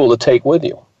able to take with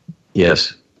you.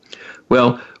 Yes.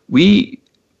 Well, we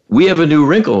have a new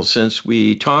wrinkle since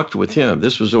we talked with him.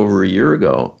 This was over a year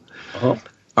ago. Uh-huh.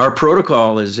 Our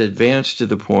protocol is advanced to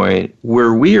the point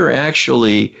where we are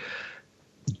actually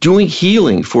doing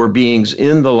healing for beings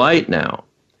in the light now.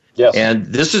 Yes. And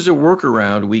this is a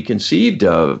workaround we conceived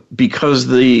of because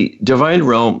the divine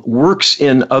realm works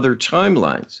in other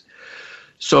timelines.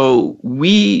 So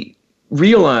we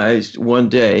realized one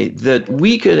day that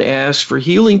we could ask for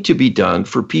healing to be done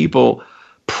for people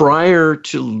prior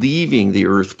to leaving the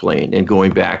earth plane and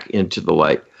going back into the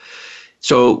light.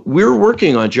 So we're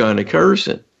working on Johnny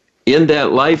Carson in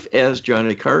that life as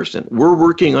Johnny Carson. We're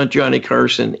working on Johnny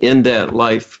Carson in that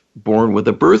life born with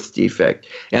a birth defect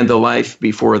and the life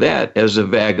before that as a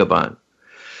vagabond.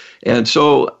 And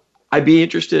so I'd be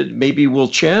interested, maybe we'll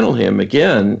channel him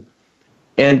again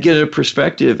and get a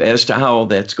perspective as to how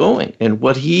that's going and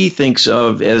what he thinks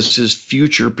of as his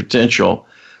future potential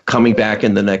coming back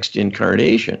in the next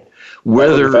incarnation.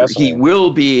 Whether he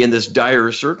will be in this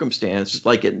dire circumstance,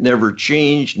 like it never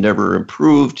changed, never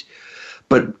improved,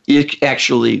 but it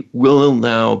actually will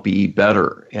now be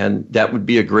better. And that would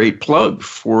be a great plug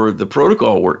for the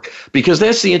protocol work, because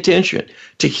that's the intention,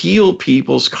 to heal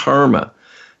people's karma.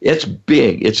 It's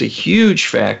big. It's a huge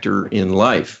factor in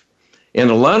life.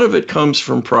 And a lot of it comes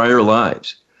from prior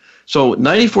lives. So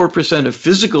 94% of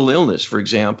physical illness, for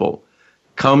example,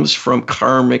 comes from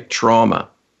karmic trauma.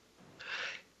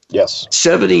 Yes.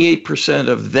 78%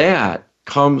 of that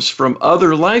comes from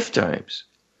other lifetimes,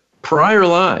 prior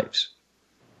lives,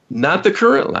 not the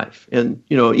current life. And,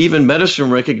 even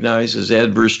medicine recognizes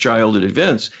adverse childhood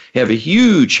events have a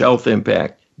huge health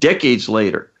impact decades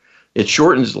later. It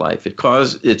shortens life.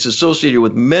 It's associated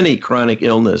with many chronic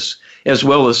illness as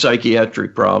well as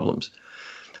psychiatric problems.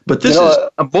 But this is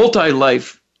a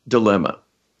multi-life dilemma.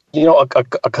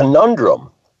 A conundrum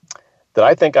that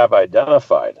I think I've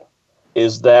identified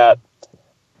is that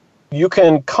you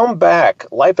can come back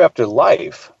life after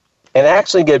life and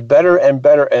actually get better and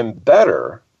better and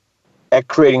better at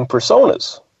creating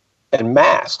personas and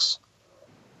masks.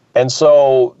 And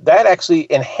so that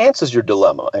actually enhances your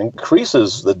dilemma,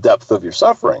 increases the depth of your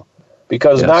suffering,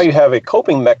 because now you have a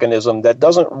coping mechanism that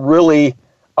doesn't really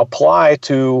apply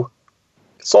to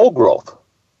soul growth.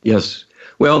 Yes.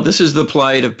 Well, this is the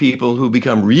plight of people who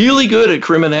become really good at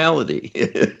criminality.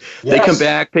 They come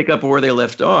back, pick up where they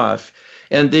left off,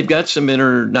 and they've got some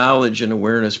inner knowledge and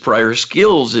awareness, prior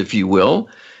skills, if you will,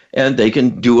 and they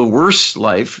can do a worse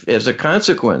life as a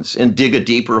consequence and dig a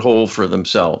deeper hole for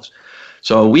themselves.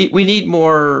 So we need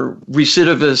more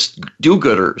recidivist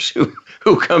do-gooders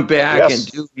who come back and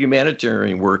do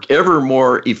humanitarian work ever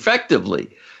more effectively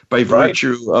by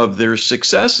virtue of their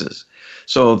successes.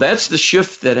 So that's the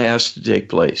shift that has to take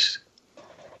place.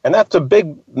 And that's a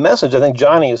big message I think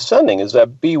Johnny is sending, is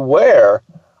that beware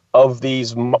of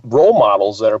these role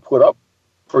models that are put up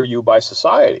for you by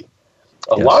society.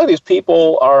 A lot of these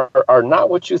people are not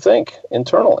what you think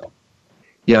internally.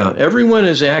 Yeah, everyone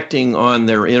is acting on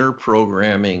their inner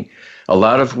programming, a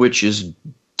lot of which is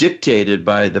dictated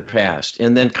by the past,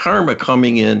 and then karma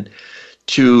coming in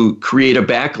to create a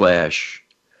backlash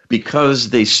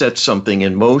because they set something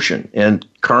in motion. And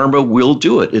karma will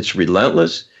do it. It's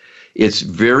relentless, it's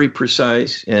very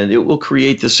precise, and it will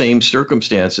create the same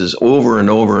circumstances over and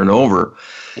over and over.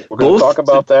 We're going to talk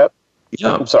about that.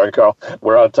 Yeah. I'm sorry, Carl.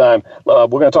 We're out of time. We're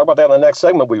going to talk about that in the next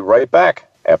segment. We'll be right back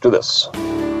after this.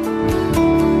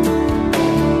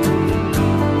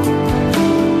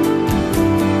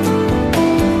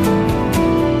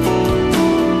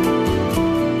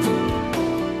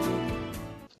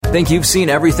 Think you've seen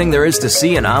everything there is to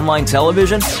see in online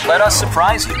television? Let us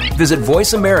surprise you. Visit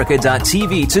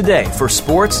voiceamerica.tv today for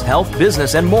sports, health,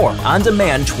 business, and more on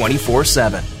demand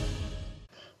 24/7.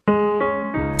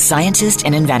 Scientist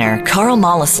and inventor Carl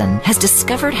Mollison has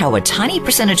discovered how a tiny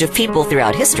percentage of people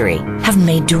throughout history have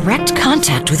made direct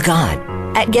contact with God.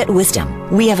 At Get Wisdom,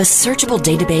 we have a searchable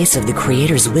database of the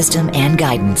Creator's wisdom and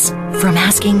guidance from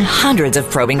asking hundreds of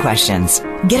probing questions.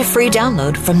 Get a free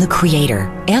download from the Creator,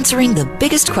 answering the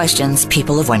biggest questions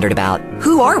people have wondered about.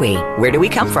 Who are we? Where do we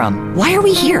come from? Why are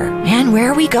we here? And where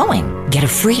are we going? Get a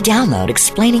free download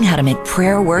explaining how to make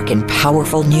prayer work in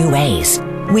powerful new ways.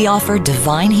 We offer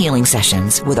divine healing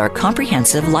sessions with our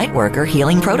comprehensive Lightworker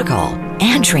healing protocol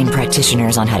and train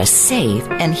practitioners on how to save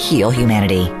and heal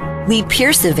humanity. We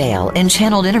pierce the veil in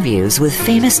channeled interviews with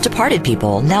famous departed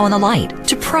people now in the light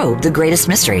to probe the greatest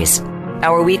mysteries.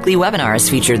 Our weekly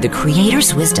webinars feature the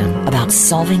Creator's wisdom about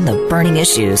solving the burning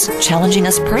issues challenging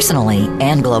us personally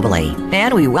and globally.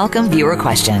 And we welcome viewer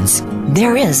questions.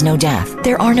 There is no death.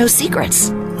 There are no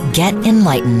secrets. Get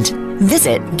enlightened.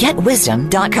 Visit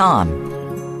getwisdom.com.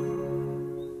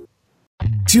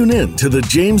 Tune in to The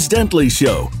James Dentley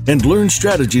Show and learn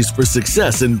strategies for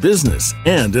success in business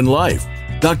and in life.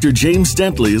 Dr. James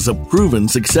Dentley is a proven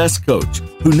success coach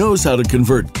who knows how to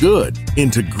convert good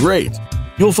into great.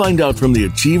 You'll find out from the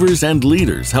achievers and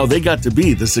leaders how they got to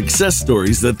be the success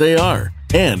stories that they are.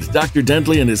 And Dr.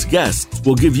 Dentley and his guests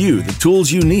will give you the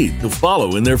tools you need to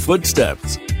follow in their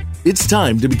footsteps. It's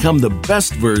time to become the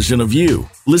best version of you.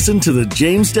 Listen to The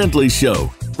James Dentley Show,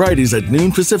 Fridays at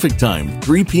noon Pacific Time,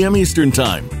 3 p.m. Eastern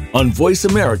Time, on Voice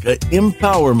America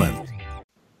Empowerment.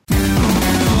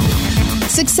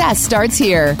 Success starts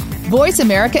here.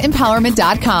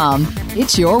 VoiceAmericaEmpowerment.com.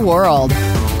 It's your world.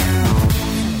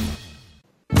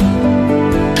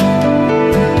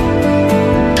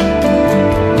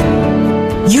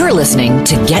 You're listening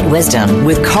to Get Wisdom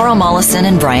with Carl Mollison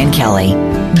and Brian Kelly.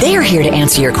 They are here to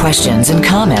answer your questions and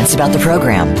comments about the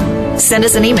program. Send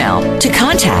us an email to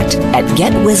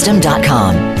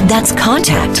contact@getwisdom.com. That's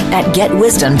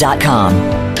contact@getwisdom.com.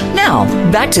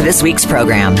 Now, back to this week's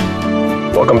program.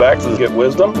 Welcome back to Get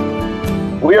Wisdom.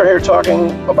 We are here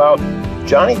talking about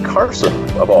Johnny Carson,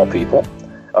 of all people.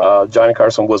 Johnny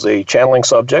Carson was a channeling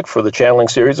subject for the channeling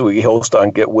series we host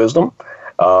on Get Wisdom.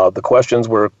 The questions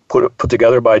were put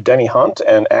together by Denny Hunt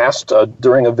and asked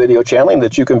during a video channeling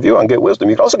that you can view on Get Wisdom.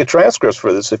 You can also get transcripts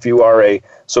for this if you are a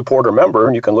supporter member,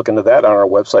 and you can look into that on our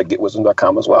website,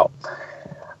 getwisdom.com, as well.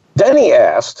 Denny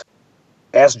asked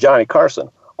Johnny Carson,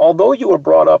 although you were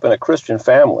brought up in a Christian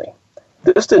family,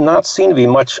 this did not seem to be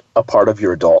much a part of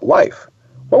your adult life.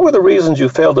 What were the reasons you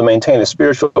failed to maintain a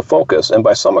spiritual focus and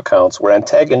by some accounts were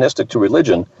antagonistic to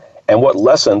religion, and what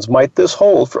lessons might this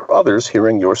hold for others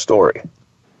hearing your story?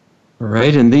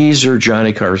 Right, and these are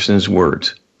Johnny Carson's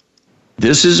words.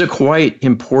 This is a quite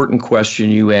important question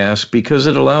you ask because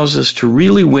it allows us to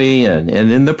really weigh in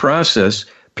and in the process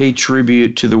pay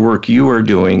tribute to the work you are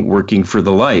doing, working for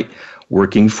the light,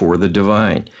 working for the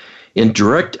divine, in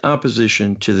direct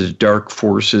opposition to the dark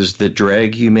forces that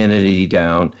drag humanity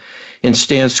down and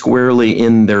stand squarely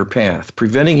in their path,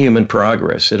 preventing human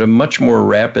progress at a much more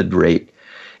rapid rate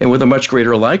and with a much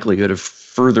greater likelihood of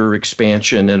further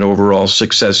expansion and overall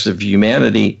success of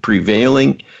humanity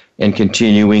prevailing and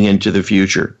continuing into the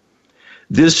future.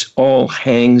 This all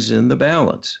hangs in the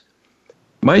balance.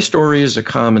 My story is a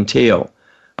common tale.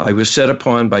 I was set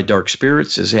upon by dark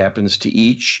spirits, as happens to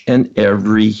each and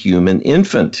every human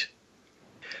infant.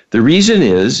 The reason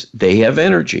is they have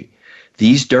energy.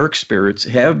 These dark spirits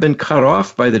have been cut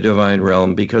off by the divine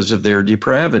realm because of their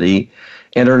depravity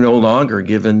and are no longer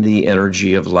given the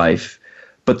energy of life,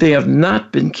 but they have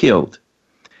not been killed.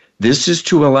 This is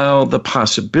to allow the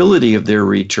possibility of their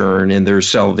return and their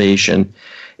salvation,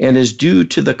 and is due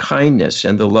to the kindness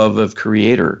and the love of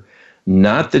Creator,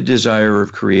 not the desire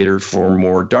of Creator for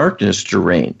more darkness to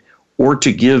reign or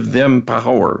to give them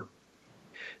power.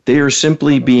 They are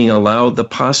simply being allowed the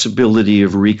possibility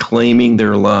of reclaiming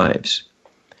their lives.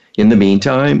 In the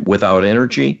meantime, without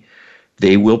energy,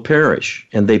 they will perish,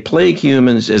 and they plague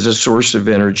humans as a source of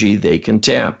energy they can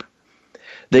tap.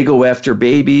 They go after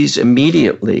babies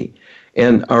immediately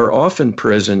and are often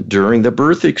present during the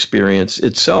birth experience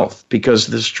itself because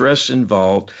the stress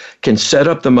involved can set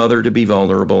up the mother to be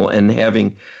vulnerable and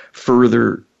having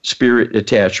further spirit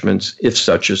attachments if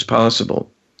such is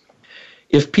possible.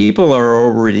 If people are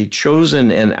already chosen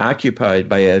and occupied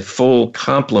by a full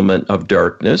complement of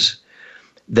darkness,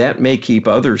 that may keep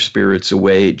other spirits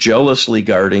away, jealously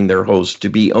guarding their host to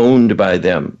be owned by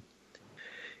them.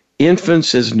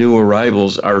 Infants as new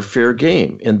arrivals are fair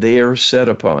game, and they are set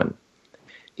upon.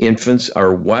 Infants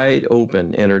are wide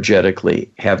open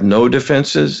energetically, have no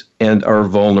defenses, and are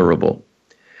vulnerable.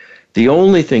 The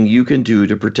only thing you can do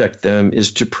to protect them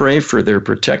is to pray for their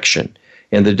protection,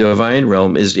 and the divine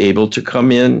realm is able to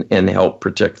come in and help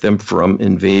protect them from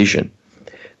invasion.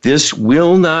 This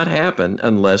will not happen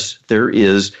unless there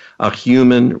is a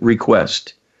human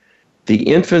request. The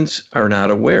infants are not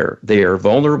aware. They are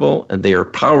vulnerable and they are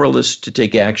powerless to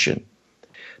take action.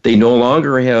 They no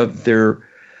longer have their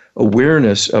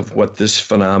awareness of what this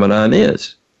phenomenon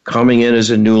is. Coming in as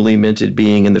a newly minted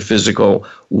being in the physical,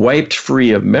 wiped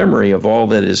free of memory of all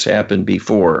that has happened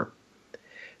before.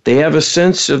 They have a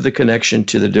sense of the connection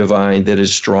to the divine that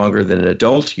is stronger than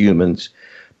adult humans,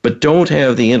 but don't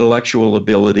have the intellectual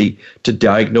ability to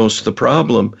diagnose the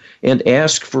problem and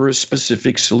ask for a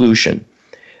specific solution.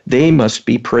 They must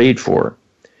be prayed for.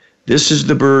 This is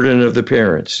the burden of the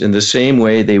parents. In the same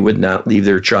way, they would not leave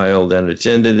their child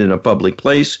unattended in a public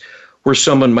place where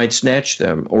someone might snatch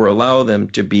them or allow them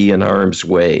to be in harm's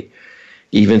way.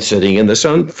 Even sitting in the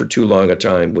sun for too long a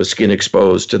time with skin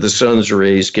exposed to the sun's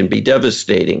rays can be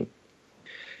devastating.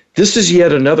 This is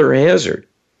yet another hazard.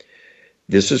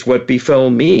 This is what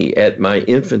befell me at my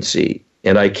infancy,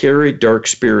 and I carried dark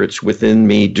spirits within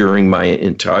me during my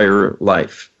entire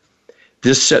life.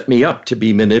 This set me up to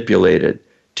be manipulated,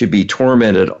 to be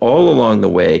tormented all along the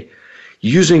way,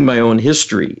 using my own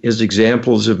history as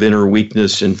examples of inner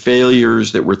weakness and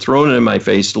failures that were thrown in my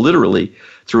face literally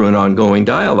through an ongoing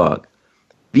dialogue,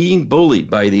 being bullied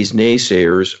by these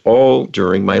naysayers all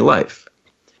during my life.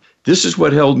 This is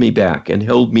what held me back and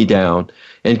held me down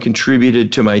and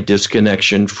contributed to my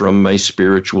disconnection from my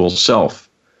spiritual self.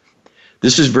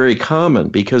 This is very common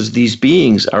because these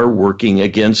beings are working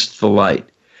against the light.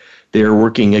 They are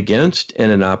working against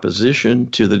and in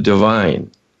opposition to the divine.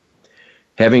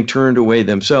 Having turned away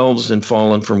themselves and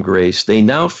fallen from grace, they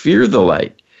now fear the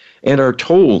light and are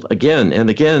told again and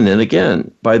again and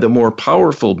again by the more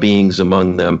powerful beings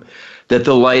among them that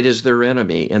the light is their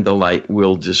enemy and the light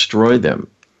will destroy them.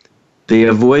 They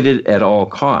avoid it at all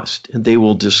cost, and they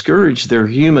will discourage their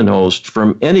human host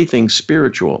from anything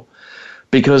spiritual,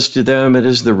 because to them it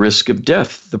is the risk of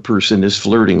death the person is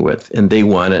flirting with, and they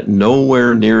want it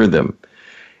nowhere near them.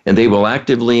 And they will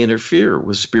actively interfere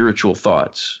with spiritual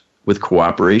thoughts, with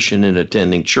cooperation in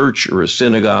attending church or a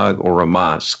synagogue or a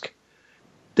mosque.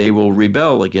 They will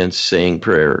rebel against saying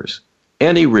prayers,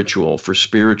 any ritual for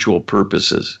spiritual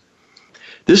purposes.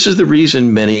 This is the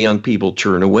reason many young people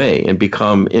turn away and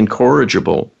become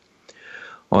incorrigible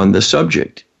on the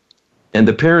subject. And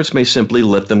the parents may simply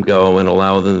let them go and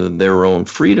allow them their own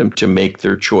freedom to make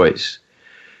their choice.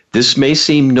 This may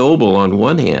seem noble on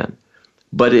one hand,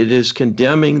 but it is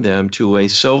condemning them to a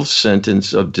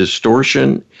self-sentence of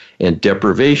distortion and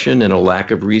deprivation and a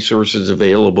lack of resources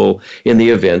available in the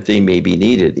event they may be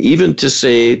needed, even to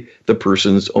save the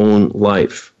person's own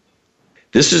life.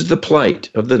 This is the plight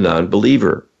of the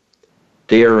non-believer.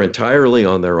 They are entirely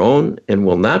on their own and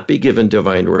will not be given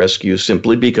divine rescue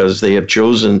simply because they have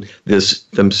chosen this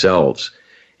themselves.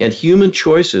 And human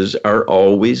choices are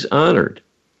always honored.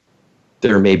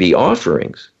 There may be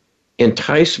offerings,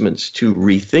 enticements to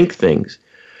rethink things,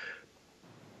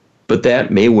 but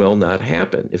that may well not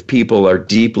happen if people are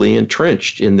deeply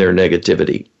entrenched in their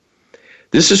negativity.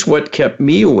 This is what kept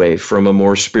me away from a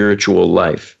more spiritual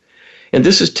life. And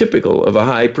this is typical of a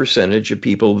high percentage of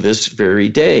people this very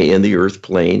day in the earth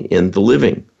plane in the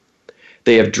living.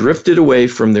 They have drifted away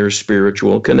from their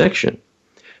spiritual connection.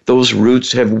 Those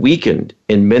roots have weakened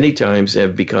and many times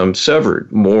have become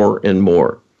severed more and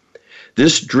more.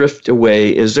 This drift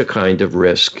away is a kind of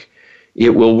risk.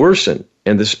 It will worsen,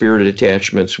 and the spirit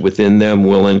attachments within them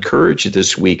will encourage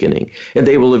this weakening, and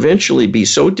they will eventually be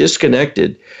so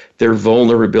disconnected their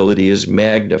vulnerability is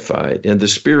magnified, and the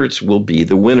spirits will be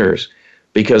the winners,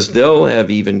 because they'll have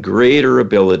even greater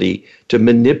ability to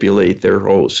manipulate their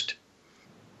host.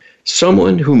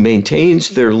 Someone who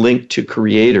maintains their link to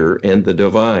Creator and the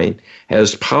divine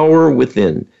has power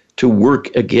within to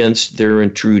work against their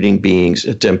intruding beings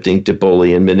attempting to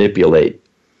bully and manipulate.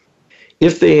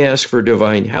 If they ask for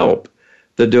divine help,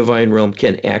 the divine realm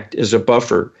can act as a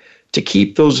buffer to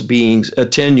keep those beings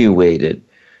attenuated,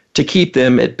 to keep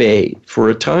them at bay, for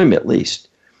a time at least.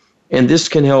 And this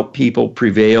can help people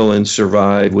prevail and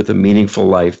survive with a meaningful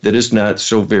life that is not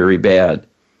so very bad.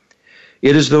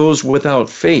 It is those without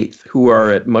faith who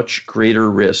are at much greater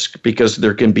risk because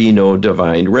there can be no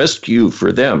divine rescue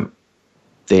for them.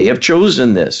 They have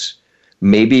chosen this,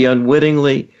 maybe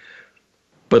unwittingly,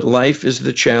 but life is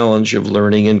the challenge of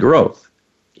learning and growth.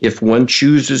 If one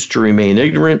chooses to remain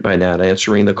ignorant by not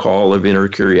answering the call of inner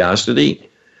curiosity,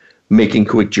 making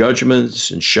quick judgments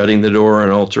and shutting the door on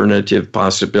alternative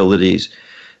possibilities,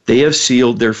 they have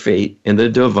sealed their fate and the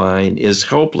divine is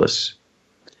helpless.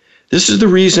 This is the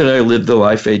reason I lived the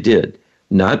life I did,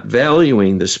 not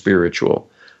valuing the spiritual,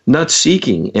 not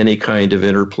seeking any kind of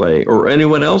interplay or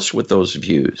anyone else with those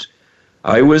views.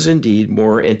 I was indeed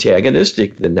more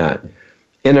antagonistic than not,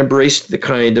 and embraced the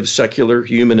kind of secular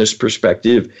humanist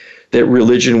perspective that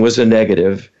religion was a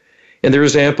negative. And there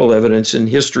is ample evidence in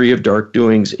history of dark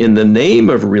doings in the name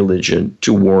of religion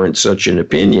to warrant such an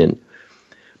opinion.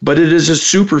 But it is a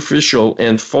superficial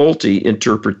and faulty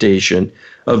interpretation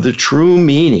of the true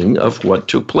meaning of what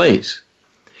took place.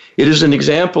 It is an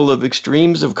example of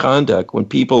extremes of conduct when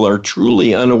people are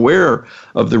truly unaware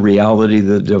of the reality of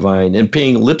the divine and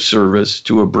paying lip service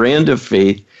to a brand of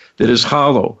faith that is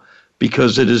hollow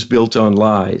because it is built on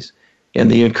lies, and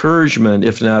the encouragement,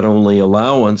 if not only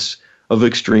allowance, of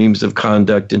extremes of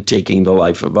conduct and taking the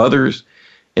life of others,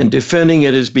 and defending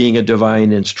it as being a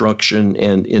divine instruction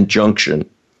and injunction.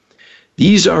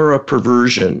 These are a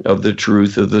perversion of the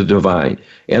truth of the divine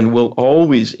and will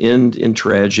always end in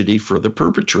tragedy for the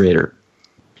perpetrator.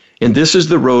 And this is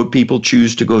the road people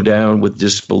choose to go down with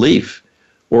disbelief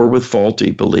or with faulty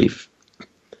belief.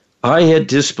 I had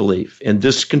disbelief, and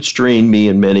this constrained me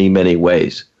in many, many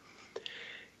ways.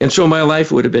 And so my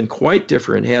life would have been quite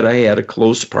different had I had a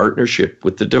close partnership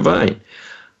with the divine.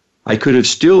 I could have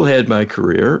still had my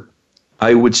career.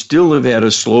 I would still have had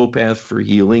a slow path for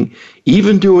healing,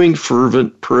 even doing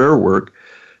fervent prayer work,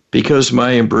 because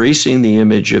my embracing the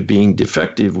image of being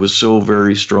defective was so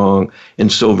very strong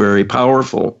and so very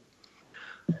powerful.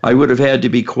 I would have had to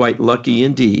be quite lucky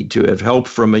indeed to have help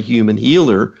from a human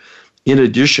healer in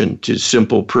addition to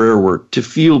simple prayer work to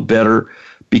feel better,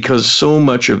 because so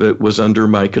much of it was under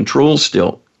my control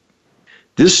still.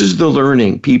 This is the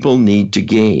learning people need to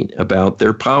gain about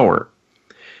their power.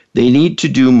 They need to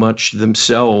do much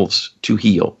themselves to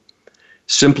heal.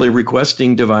 Simply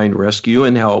requesting divine rescue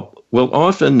and help will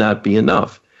often not be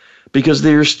enough, because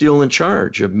they are still in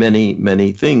charge of many,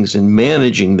 many things and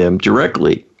managing them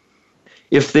directly.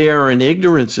 If they are in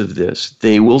ignorance of this,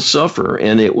 they will suffer,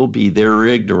 and it will be their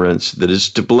ignorance that is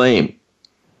to blame.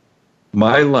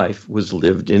 My life was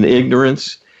lived in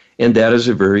ignorance, and that is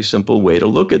a very simple way to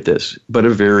look at this, but a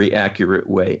very accurate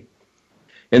way.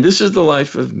 And this is the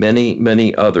life of many,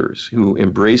 many others who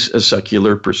embrace a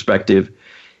secular perspective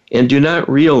and do not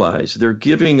realize they're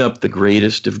giving up the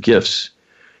greatest of gifts,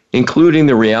 including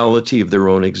the reality of their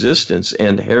own existence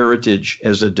and heritage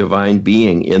as a divine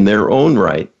being in their own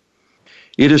right.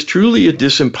 It is truly a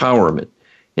disempowerment,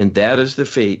 and that is the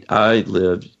fate I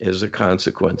lived as a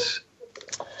consequence.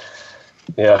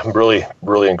 Yeah, really,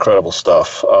 really incredible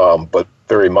stuff, but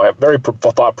very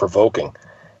thought-provoking.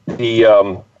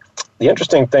 The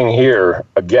interesting thing here,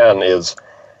 again, is,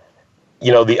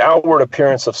 the outward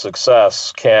appearance of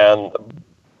success can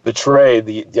betray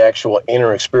the actual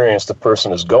inner experience the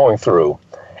person is going through.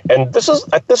 And this is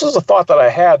a thought that I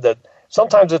had, that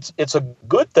sometimes it's a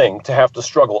good thing to have to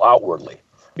struggle outwardly,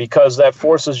 because that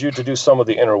forces you to do some of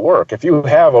the inner work. If you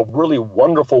have a really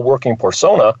wonderful working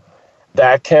persona,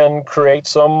 that can create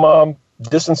some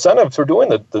disincentive for doing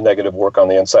the negative work on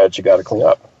the inside that you got to clean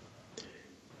up.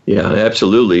 Yeah,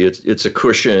 absolutely. It's a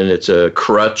cushion, it's a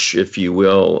crutch, if you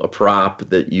will, a prop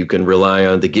that you can rely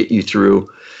on to get you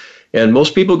through. And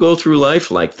most people go through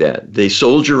life like that. They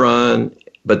soldier on,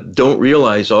 but don't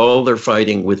realize all they're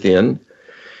fighting within.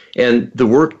 And the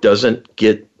work doesn't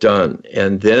get done.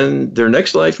 And then their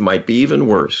next life might be even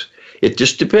worse. It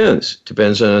just depends.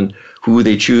 Depends on who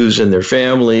they choose in their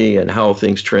family and how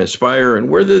things transpire and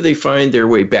whether they find their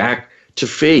way back to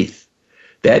faith.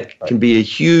 That can be a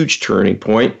huge turning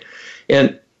point.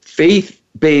 And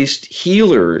faith-based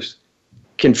healers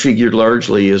can figure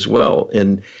largely as well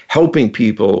in helping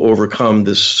people overcome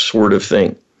this sort of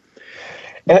thing.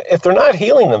 And if they're not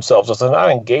healing themselves, if they're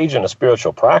not engaged in a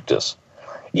spiritual practice,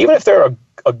 even if they're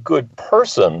a good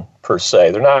person per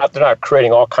se, they're not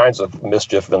creating all kinds of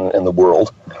mischief in the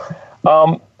world.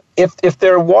 If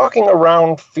they're walking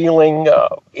around feeling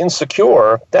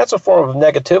insecure, that's a form of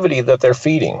negativity that they're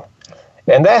feeding.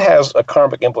 And that has a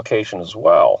karmic implication as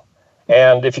well.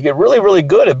 And if you get really, really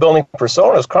good at building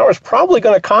personas, karma is probably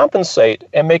going to compensate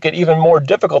and make it even more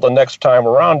difficult the next time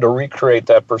around to recreate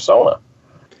that persona.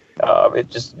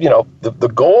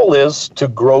 The goal is to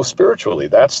grow spiritually.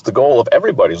 That's the goal of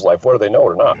everybody's life, whether they know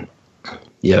it or not.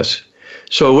 Yes.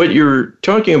 So what you're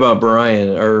talking about,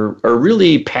 Brian, are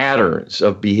really patterns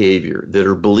of behavior that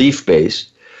are belief-based.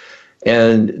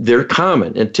 And they're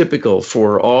common and typical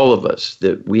for all of us,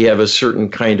 that we have a certain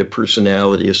kind of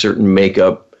personality, a certain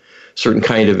makeup, certain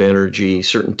kind of energy,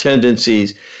 certain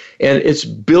tendencies, and it's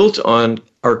built on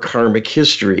our karmic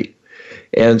history.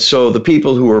 And so the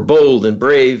people who are bold and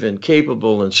brave and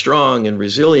capable and strong and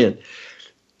resilient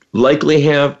likely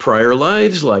have prior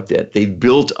lives like that. They've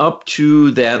built up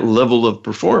to that level of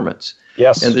performance.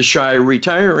 Yes. And the shy,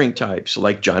 retiring types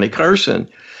like Johnny Carson,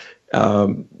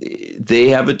 they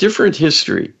have a different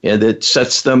history, and it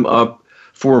sets them up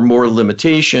for more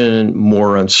limitation,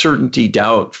 more uncertainty,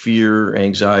 doubt, fear,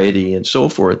 anxiety, and so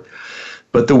forth.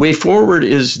 But the way forward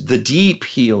is the deep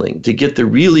healing, to get the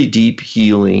really deep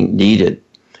healing needed.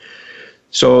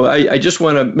 So I just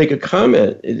want to make a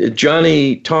comment.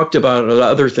 Johnny talked about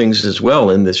other things as well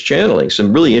in this channeling,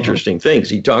 some really interesting things.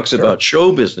 He talks about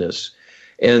show business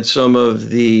and some of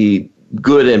the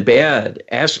good and bad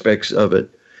aspects of it.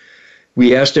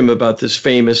 We asked him about this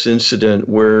famous incident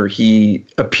where he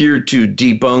appeared to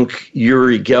debunk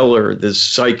Uri Geller, this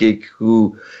psychic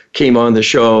who came on the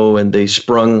show, and they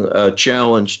sprung a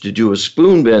challenge to do a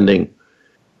spoon bending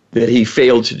that he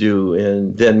failed to do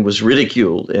and then was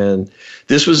ridiculed. And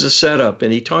this was a setup,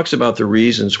 and he talks about the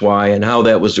reasons why and how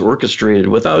that was orchestrated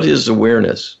without his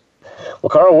awareness. Well,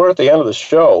 Carl, we're at the end of the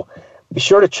show. Be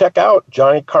sure to check out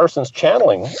Johnny Carson's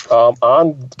channeling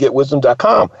on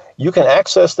getwisdom.com. You can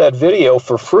access that video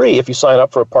for free if you sign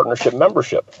up for a partnership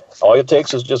membership. All it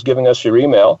takes is just giving us your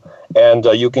email, and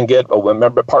you can get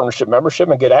a partnership membership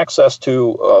and get access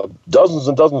to dozens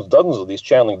and dozens and dozens of these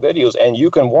channeling videos, and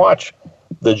you can watch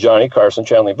the Johnny Carson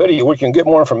channeling video, where you can get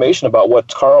more information about what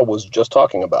Carl was just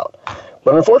talking about.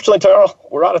 But unfortunately, Carl,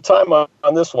 we're out of time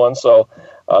on this one. So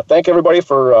thank everybody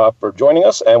for joining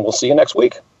us, and we'll see you next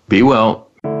week. Be well.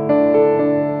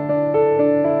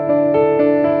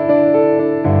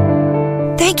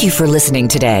 Thank you for listening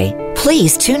today.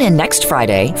 Please tune in next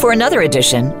Friday for another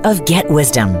edition of Get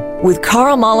Wisdom with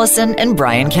Carl Mollison and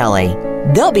Brian Kelly.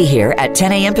 They'll be here at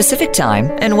 10 a.m. Pacific Time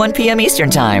and 1 p.m.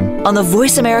 Eastern Time on the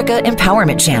Voice America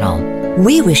Empowerment Channel.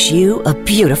 We wish you a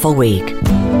beautiful week.